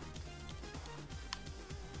there.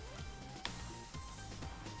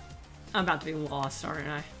 I'm about to be lost, aren't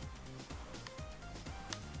I?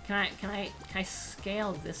 Can I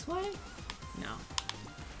scale this way? No.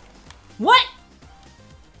 What?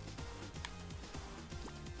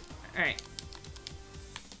 Alright.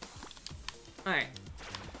 Alright.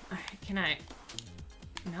 Can I...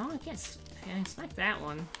 No, I can't... Can I select that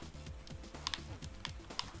one?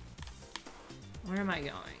 Where am I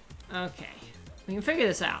going? Okay. We can figure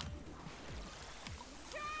this out.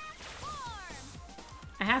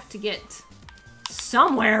 I have to get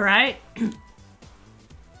somewhere, right?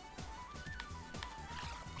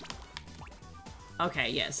 Okay,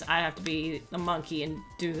 yes, I have to be the monkey and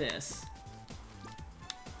do this.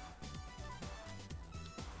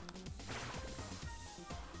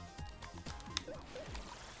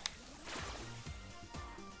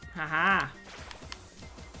 Haha.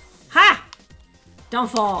 Ha! Don't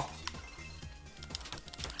fall.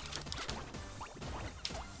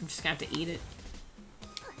 I'm just gonna have to eat it.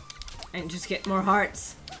 And just get more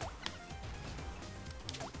hearts.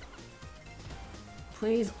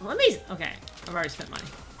 Please, let me... Okay, I've already spent money.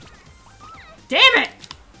 Damn it!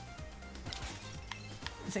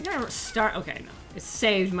 Is it gonna start? Okay, no. It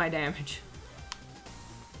saved my damage.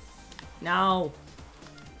 No.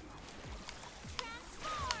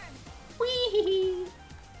 Whee!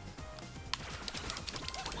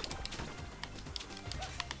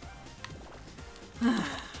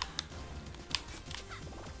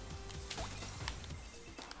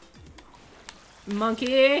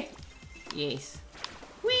 Monkey! Yes.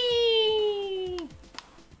 Whee!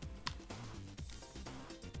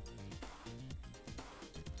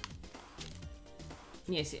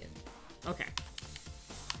 Yes, yes. Okay.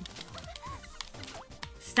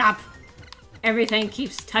 Stop! Everything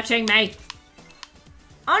keeps touching me!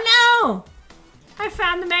 I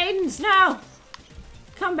found the maidens! No!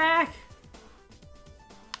 Come back!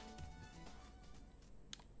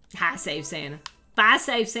 I saved Santa. Bye,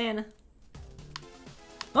 save Santa.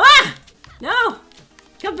 Ah! No!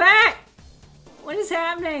 Come back! What is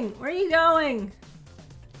happening? Where are you going?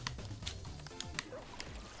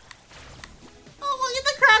 Oh, look at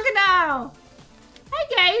the crocodile! Hey,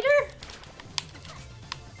 Gator!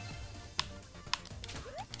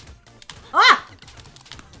 Ah!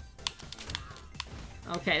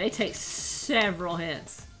 Okay, they take several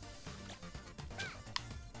hits.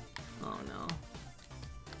 Oh no.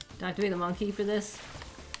 Do I have to be the monkey for this?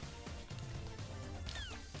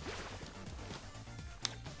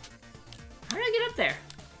 How did I get up there?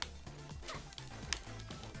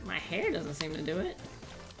 My hair doesn't seem to do it.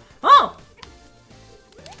 Oh!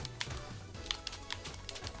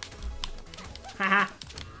 Haha.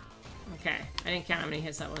 Okay, I didn't count how many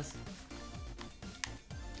hits that was.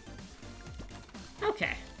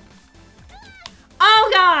 Okay.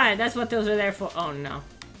 Oh god! That's what those are there for. Oh no.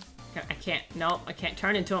 I can't. Nope, I can't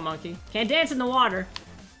turn into a monkey. Can't dance in the water.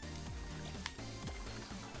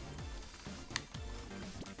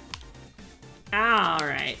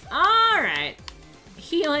 Alright. Alright.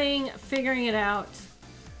 Healing, figuring it out.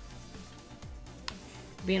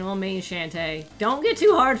 Being a little mean, Shantae. Don't get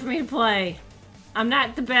too hard for me to play. I'm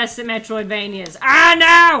not the best at metroidvanias. Ah,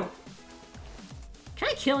 no! Can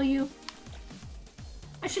I kill you?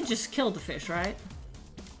 I should just kill the fish, right?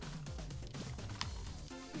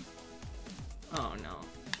 Oh, no.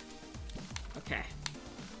 Okay.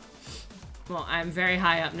 Well, I'm very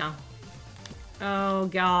high up now. Oh,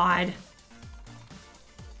 God.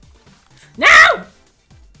 No!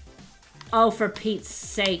 Oh, for Pete's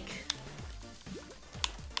sake.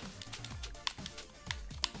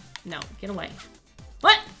 No, get away.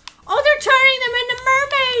 What? Oh, they're turning them into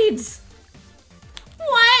mermaids!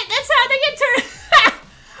 What? That's how they get turned.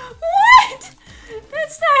 What?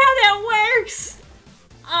 That's not how that works.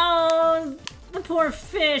 Oh, the poor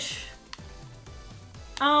fish.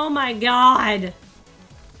 Oh my god.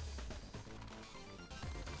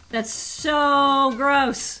 That's so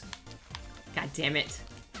gross. God damn it.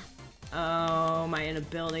 Oh, my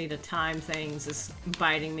inability to time things is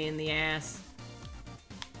biting me in the ass.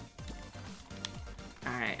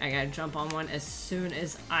 Alright, I gotta jump on one as soon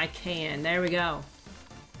as I can. There we go.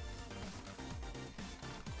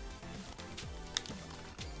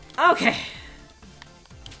 Okay.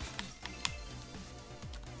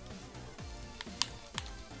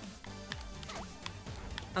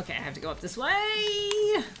 Okay, I have to go up this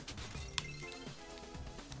way.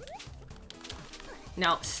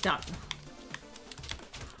 No, stop.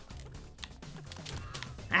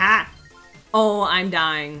 Ah! Oh, I'm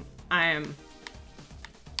dying. I am...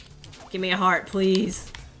 Give me a heart,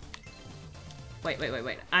 please. Wait.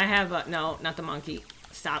 I have a... No, not the monkey.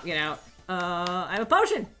 Stop, get out. I have a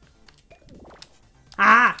potion!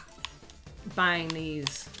 Ah! Buying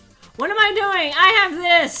these. What am I doing? I have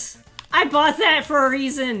this! I bought that for a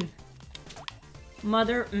reason!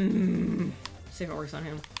 Mother... See if it works on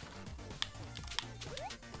him.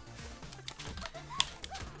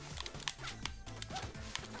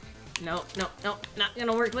 No, not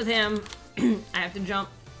gonna work with him. I have to jump.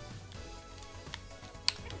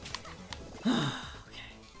 Okay.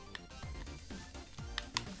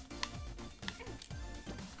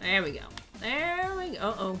 There we go. There we go.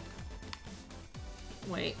 Uh-oh.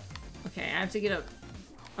 Wait. Okay, I have to get up.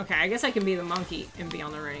 Okay, I guess I can be the monkey and be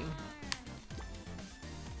on the ring.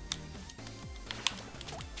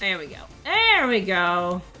 There we go. There we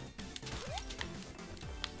go.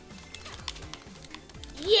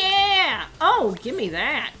 Yeah! Oh, give me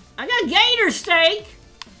that. I got gator steak!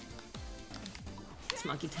 It's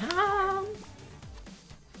monkey time.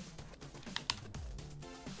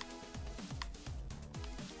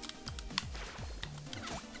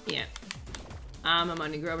 Yeah. I'm a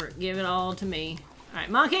money grubber. Give it all to me. Alright,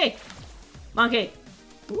 monkey! Monkey!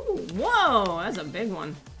 Ooh, whoa! That's a big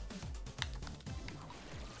one.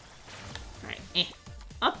 Alright,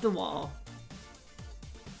 up the wall.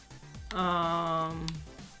 Where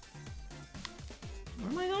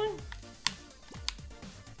am I going?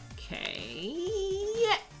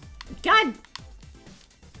 Okay. God!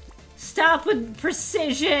 Stop with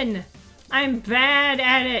precision! I'm bad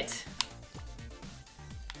at it!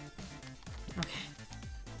 Okay.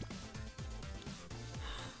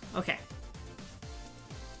 Okay.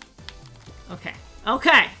 Okay.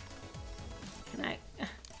 Okay! Can I...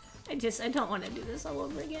 I don't want to do this all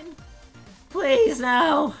over again. Please,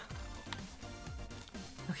 no!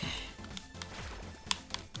 Okay.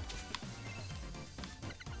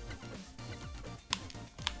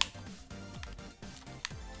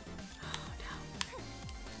 Oh, no.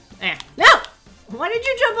 Eh. No! Why did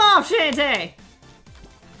you jump off, Shantae?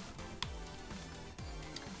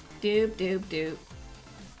 Doop, doop, doop.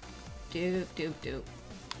 Doop, doop, doop.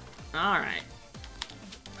 Alright.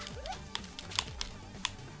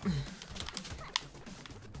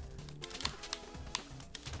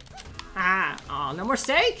 Ah, oh, no more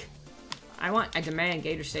steak? I demand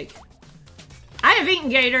gator steak. I have eaten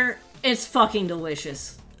gator. It's fucking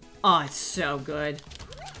delicious. Oh, it's so good.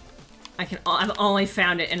 I've only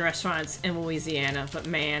found it in restaurants in Louisiana, but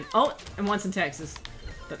man. Oh, and once in Texas.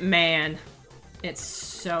 But man, it's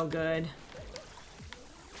so good.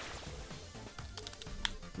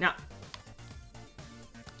 No.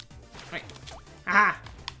 Wait. Ah!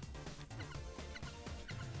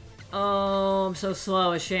 Oh, I'm so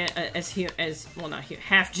slow as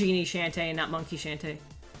half genie Shantae and not monkey Shantae.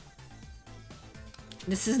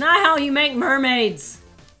 This is not how you make mermaids.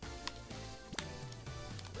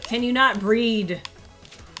 Can you not breed?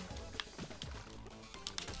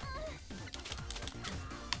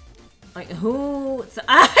 Like who? It's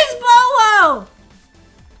Bolo!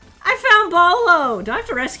 I found Bolo. Do I have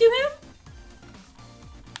to rescue him?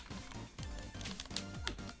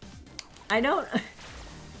 I don't.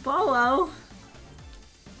 Bolo.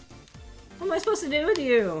 What am I supposed to do with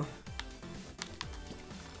you?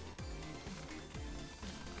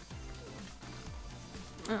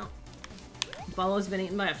 Oh. Bolo's been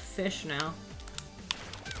eaten by a fish now.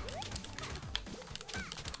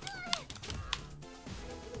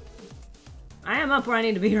 I am up where I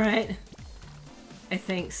need to be, right? I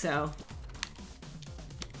think so.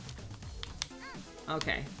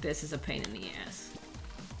 Okay, this is a pain in the ass.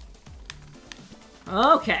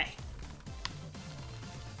 Okay.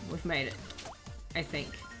 We've made it. I think.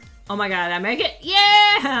 Oh my god, did I make it?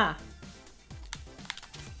 Yeah!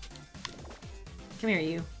 Come here,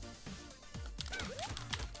 you.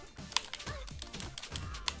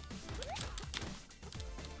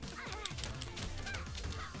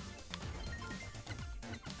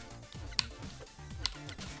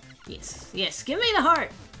 Yes, yes, give me the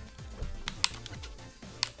heart!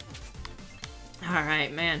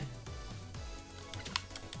 Alright, man.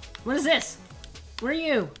 What is this? Where are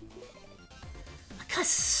you? A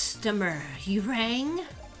customer, you rang?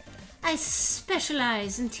 I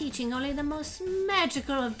specialize in teaching only the most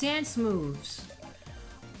magical of dance moves.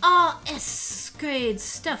 All S-grade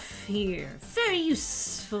stuff here. Very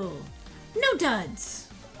useful. No duds.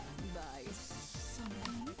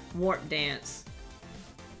 Warp dance.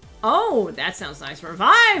 Oh, that sounds nice.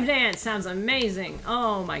 Revive dance sounds amazing.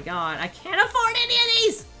 Oh my god, I can't afford any of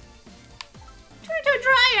these! Turn to a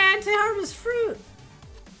dryad to harvest fruit.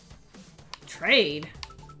 Trade?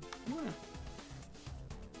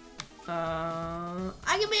 I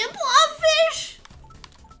can be a blobfish!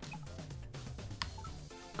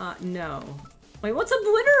 No. Wait, what's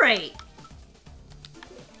obliterate?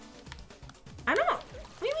 I don't... What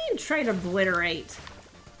do you mean trade obliterate?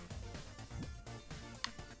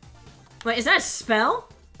 Wait, is that a spell?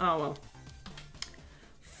 Oh, well.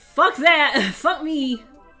 Fuck that! Fuck me!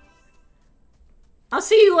 I'll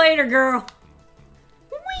see you later, girl!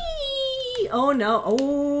 Whee! Oh no,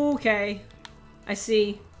 okay. I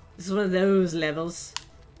see. This is one of those levels.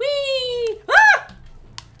 Whee! Ah!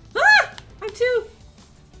 Ah! I'm too...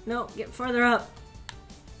 No, get further up.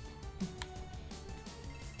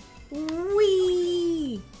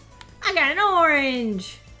 Whee! I got an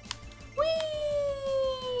orange!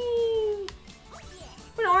 Whee!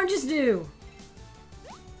 What do oranges do?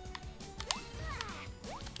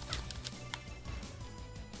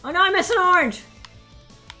 Oh no, I missed an orange!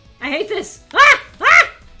 I hate this! Ah! Ah!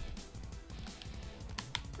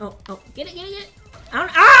 Oh, oh, get it, get it, get it! I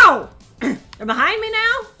don't- Ow! They're behind me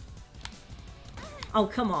now? Oh,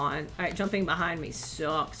 come on. Alright, jumping behind me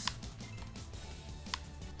sucks.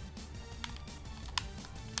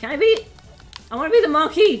 Can I be- I wanna be the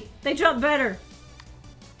monkey! They jump better!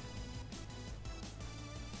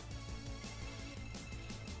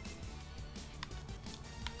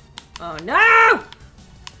 Oh no!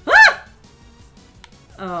 Ah!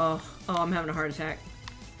 Oh, I'm having a heart attack.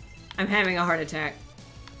 I'm having a heart attack.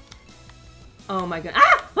 Oh my god.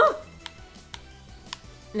 Ah! Oh!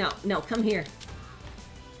 No, no, come here.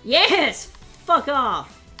 Yes! Fuck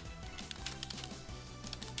off!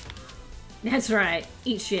 That's right.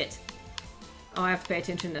 Eat shit. Oh, I have to pay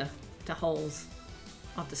attention to holes.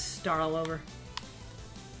 I'll have to start all over.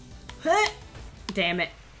 Huh! Damn it.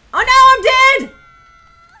 Oh no, I'm dead!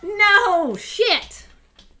 No! Shit!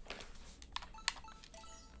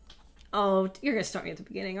 Oh, you're gonna start me at the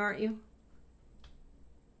beginning, aren't you?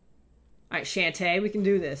 Alright, Shantae, we can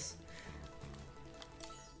do this.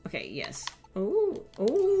 Okay, yes. Ooh,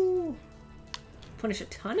 ooh. Replenish a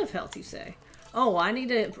ton of health, you say? Oh, I need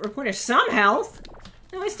to replenish some health?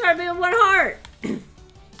 Then we start being 1 heart.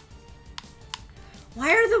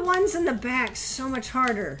 Why are the ones in the back so much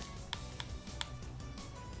harder?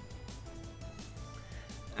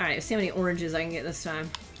 Alright, let's see how many oranges I can get this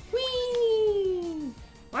time. Whee!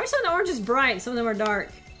 Why are some of the oranges bright? Some of them are dark.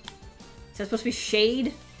 Is that supposed to be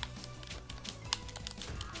shade?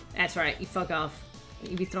 That's right, you fuck off.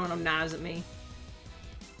 You be throwing them knives at me.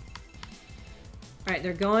 Alright,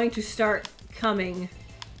 they're going to start coming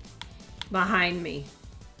behind me.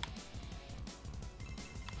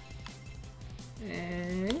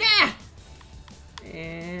 And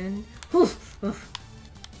and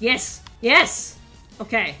yes, yes.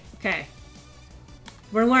 Okay, okay.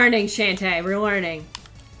 We're learning, Shantae. We're learning.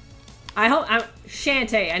 I hope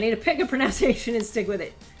Shantae. I need to pick a pronunciation and stick with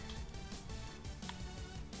it.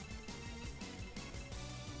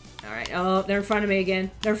 All right. Oh, they're in front of me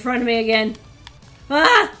again. They're in front of me again.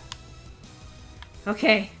 Ah.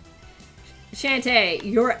 Okay. Shantae,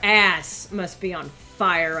 your ass must be on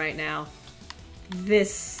fire right now.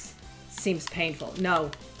 This seems painful.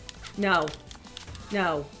 No. No.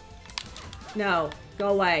 No. No. Go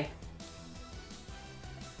away.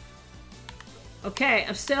 Okay,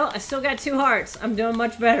 I still got 2 hearts. I'm doing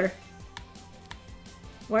much better.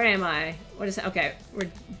 Where am I? What is that? Okay, we're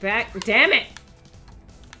back. Damn it!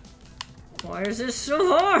 Why is this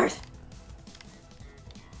so hard?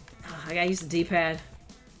 Oh, I gotta use the D-pad.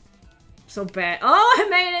 So bad. Oh, I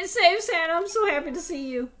made it! Save Santa! I'm so happy to see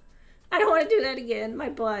you. I don't want to do that again. My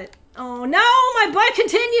butt. Oh no! My butt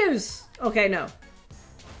continues! Okay, no.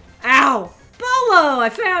 Ow! Bolo! I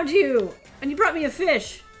found you! And you brought me a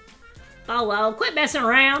fish. Oh well, quit messing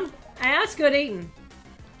around. Hey, that's good eating.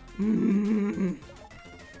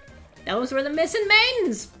 Those were the missing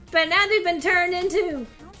maidens, but now they've been turned into...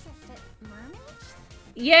 Mermaids?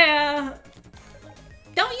 Yeah.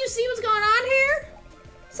 Don't you see what's going on here?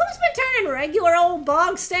 Someone's been turning regular old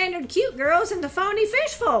bog standard cute girls into phony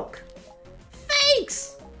fish folk.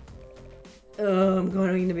 Fakes! Oh, I'm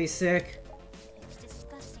going to be sick. It's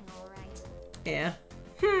disgusting, alright. Yeah.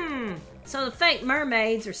 So the fake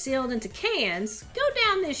mermaids are sealed into cans, go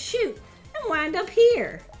down this chute, and wind up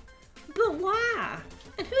here. But why?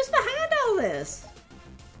 And who's behind all this?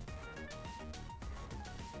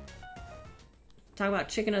 Talk about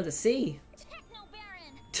chicken of the sea.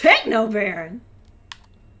 Techno-Baron! Techno-Baron?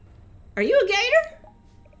 Are you a gator?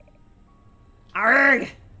 Arrgh!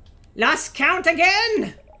 Lost count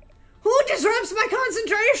again! Who disrupts my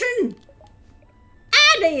concentration?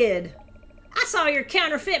 I did! I saw your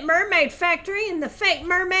counterfeit mermaid factory and the fake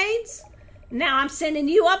mermaids. Now I'm sending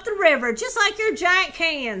you up the river just like your giant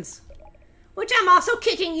cans. Which I'm also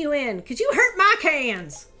kicking you in, because you hurt my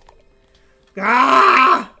cans.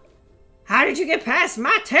 Gah! How did you get past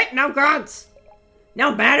my techno grunts?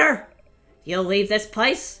 No matter. You'll leave this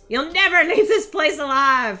place. You'll never leave this place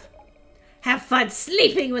alive. Have fun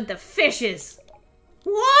sleeping with the fishes.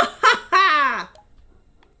 Wah-ha-ha!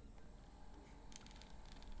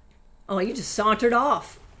 Oh, you just sauntered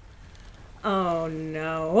off. Oh,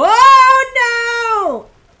 no. Oh,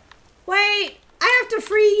 no! Wait, I have to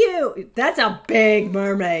free you. That's a big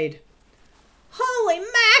mermaid. Holy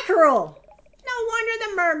mackerel! No wonder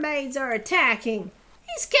the mermaids are attacking.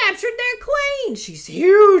 He's captured their queen. She's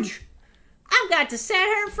huge. I've got to set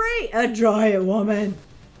her free. A giant woman.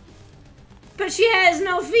 But she has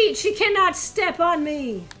no feet. She cannot step on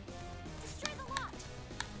me. Destroy the lock.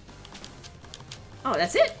 Oh,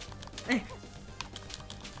 that's it?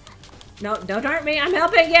 No, don't hurt me. I'm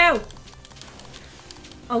helping you.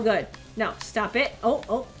 Oh, good. No, stop it.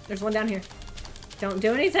 Oh, there's one down here. Don't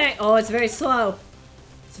do anything. Oh, it's very slow.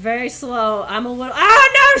 It's very slow. I'm a little...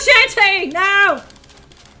 Oh, no, Shantae! No!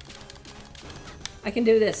 I can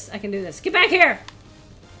do this. I can do this. Get back here!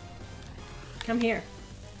 Come here.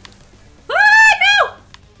 Ah,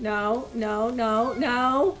 no!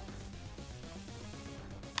 No.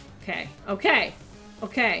 Okay.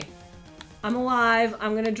 I'm alive.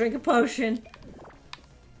 I'm gonna drink a potion.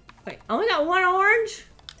 Wait, I only got 1 orange?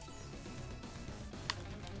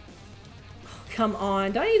 Oh, come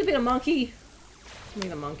on. Do I need to be a monkey? Give me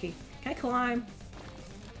the monkey. Can I climb?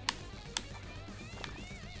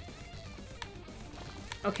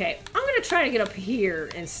 Okay, I'm gonna try to get up here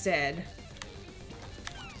instead.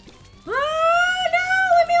 Oh, no!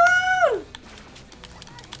 Leave me alone!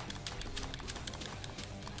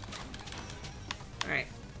 Alright.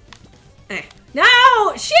 No!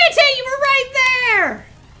 Shantae, you were right there!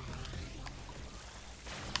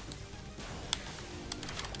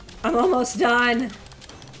 I'm almost done.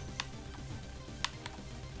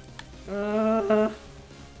 Go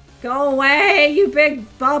away, you big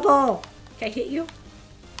bubble! Can I hit you?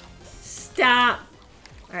 Stop!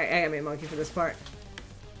 Alright, I gotta be a monkey for this part.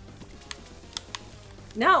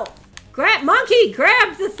 No! Grab, monkey!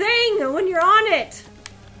 Grab the thing when you're on it!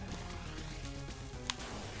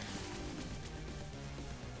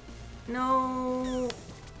 No.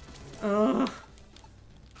 Ugh.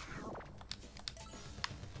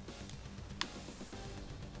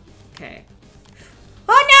 Okay.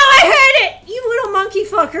 Oh no, I heard it! You little monkey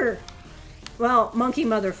fucker! Well, monkey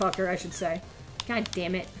motherfucker, I should say. God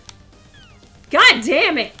damn it. God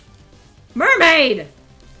damn it! Mermaid!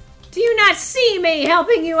 Do you not see me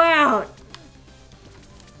helping you out?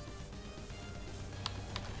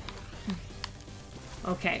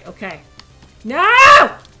 Okay, okay. No!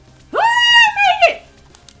 Oh, I made it!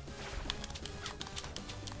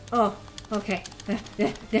 Oh, okay.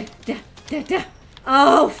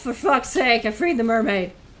 Oh, for fuck's sake, I freed the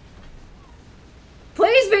mermaid.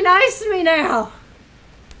 Please be nice to me now.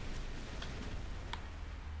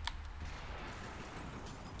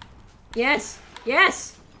 Yes,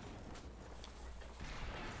 yes.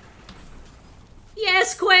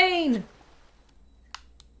 Yes, Queen.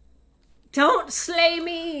 Don't slay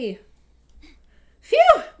me.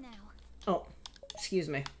 Phew. Now. Oh, excuse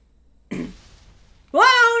me.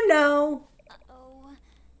 Whoa, no. Uh-oh.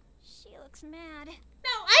 She looks mad.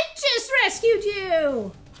 No, I just rescued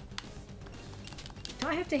you. Do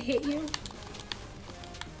I have to hit you?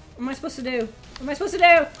 What am I supposed to do? What am I supposed to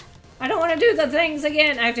do? I don't want to do the things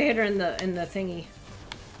again. I have to hit her in the thingy.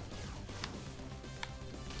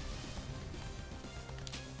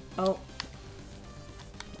 Oh.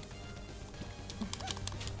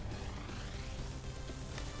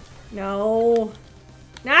 No.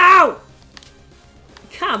 No!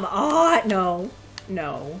 Come on. No.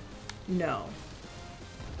 No. No.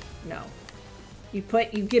 No. You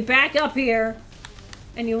get back up here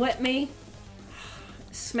and you let me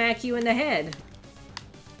smack you in the head.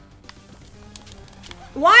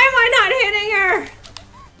 Why am I not hitting her?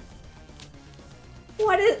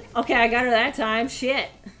 What is... Okay, I got her that time. Shit.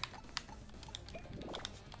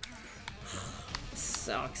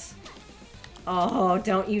 Sucks. Oh,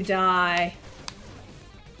 don't you die.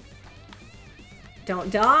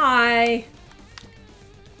 Don't die.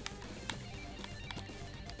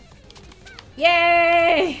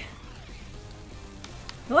 Yay!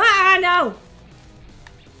 Ah, no!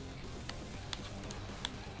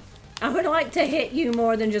 I would like to hit you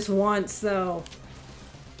more than just once, though.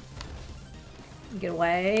 Get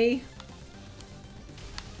away.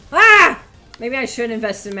 Ah! Maybe I should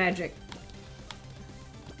invest in magic.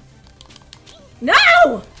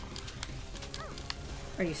 No!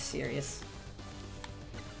 Are you serious?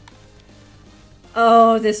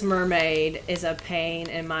 Oh, this mermaid is a pain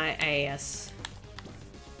in my ass.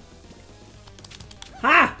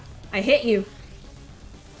 Ha! I hit you.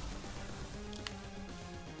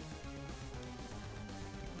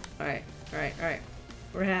 Alright, alright, alright.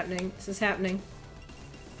 We're happening. This is happening.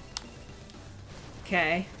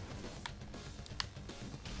 Okay.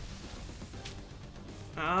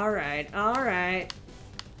 Alright, alright.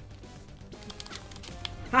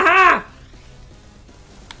 Ha-ha!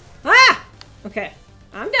 Ah! Okay.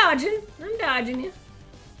 I'm dodging. I'm dodging you.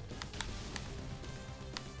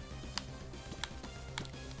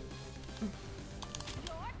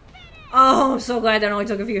 Oh, I'm so glad that only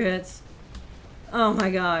took a few hits. Oh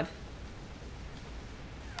my god.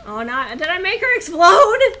 Oh, no. Did I make her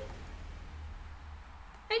explode?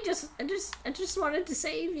 I just wanted to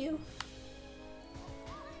save you.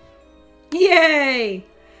 Yay!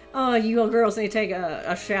 Oh, you little girls need to take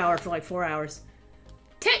a shower for like 4 hours.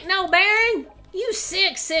 Techno Baron! You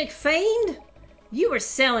sick fiend! You were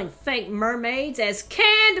selling fake mermaids as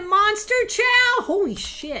canned monster chow? Holy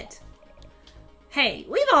shit. Hey,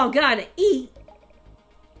 we've all gotta eat.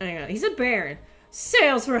 Hang on, he's a baron.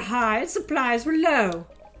 Sales were high and supplies were low.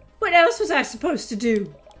 What else was I supposed to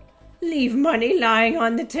do? Leave money lying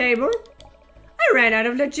on the table? I ran out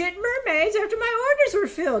of legit mermaids after my orders were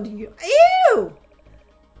filled. Ew!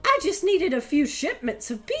 I just needed a few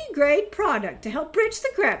shipments of B-grade product to help bridge the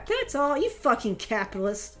gap. That's all, you fucking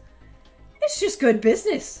capitalist. It's just good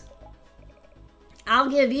business. I'll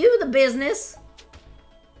give you the business.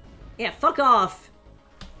 Yeah, fuck off.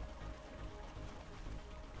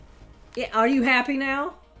 Yeah, are you happy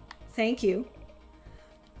now? Thank you.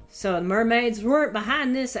 So the mermaids weren't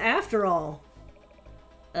behind this after all.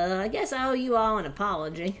 I guess I owe you all an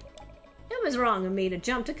apology. It was wrong of me to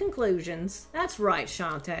jump to conclusions. That's right,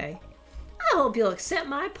 Shantae. I hope you'll accept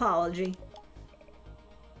my apology.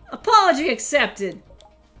 Apology accepted.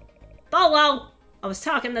 Bolo, I was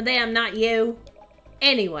talking to them, not you.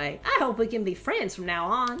 Anyway, I hope we can be friends from now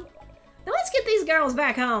on. Now let's get these girls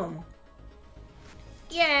back home.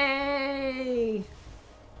 Yay!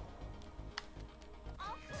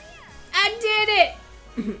 I did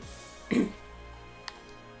it!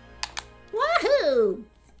 Woohoo!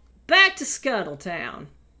 Back to Scuttletown.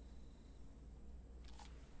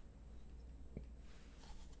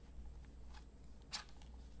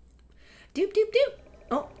 Doop doop doop.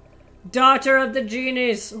 Oh. Daughter of the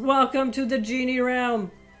genies, welcome to the Genie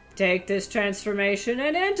Realm. Take this transformation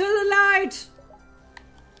and enter the light.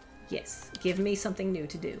 Yes, give me something new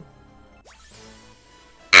to do.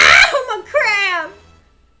 Ow, my crab!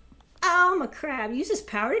 Oh, my crab uses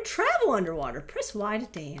power to travel underwater. Press Y to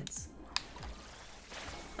dance.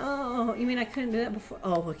 Oh, you mean I couldn't do that before?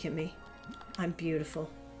 Oh, look at me. I'm beautiful.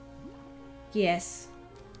 Yes.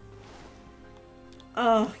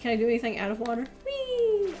 Oh, can I do anything out of water?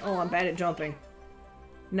 Whee! Oh, I'm bad at jumping.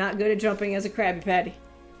 Not good at jumping as a Krabby Patty.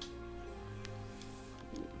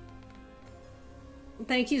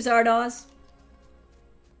 Thank you, Zardoz.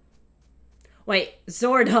 Wait,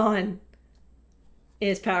 Zordon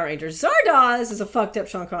is Power Rangers. Zardoz is a fucked up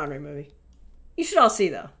Sean Connery movie. You should all see,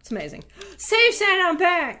 though. It's amazing. Save Santa, I'm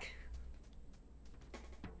back!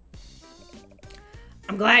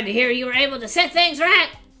 I'm glad to hear you were able to set things right.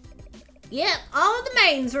 Yep, all of the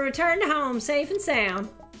maidens were returned to home safe and sound.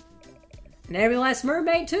 And every last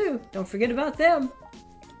mermaid, too. Don't forget about them.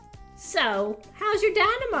 So, how's your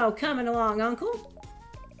dynamo coming along, Uncle?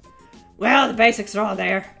 Well, the basics are all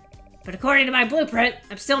there. But according to my blueprint,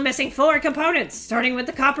 I'm still missing 4 components, starting with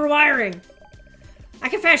the copper wiring. I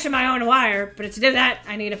can fashion my own wire, but to do that,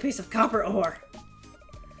 I need a piece of copper ore.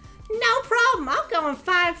 No problem. I'll go and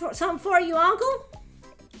find something for you, Uncle.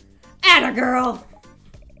 Atta girl.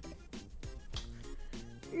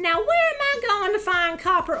 Now, where am I going to find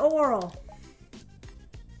copper ore?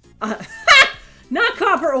 Not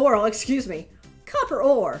copper ore, excuse me. Copper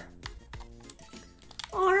ore.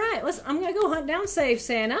 Alright, I'm going to go hunt down Save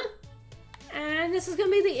Santa. And this is going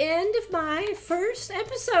to be the end of my first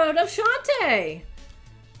episode of Shantae.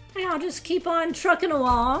 And I'll just keep on trucking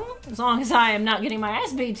along, as long as I am not getting my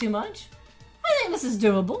ass beat too much. I think this is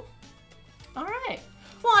doable. Alright.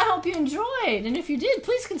 Well, I hope you enjoyed, and if you did,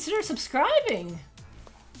 please consider subscribing.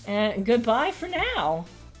 And goodbye for now.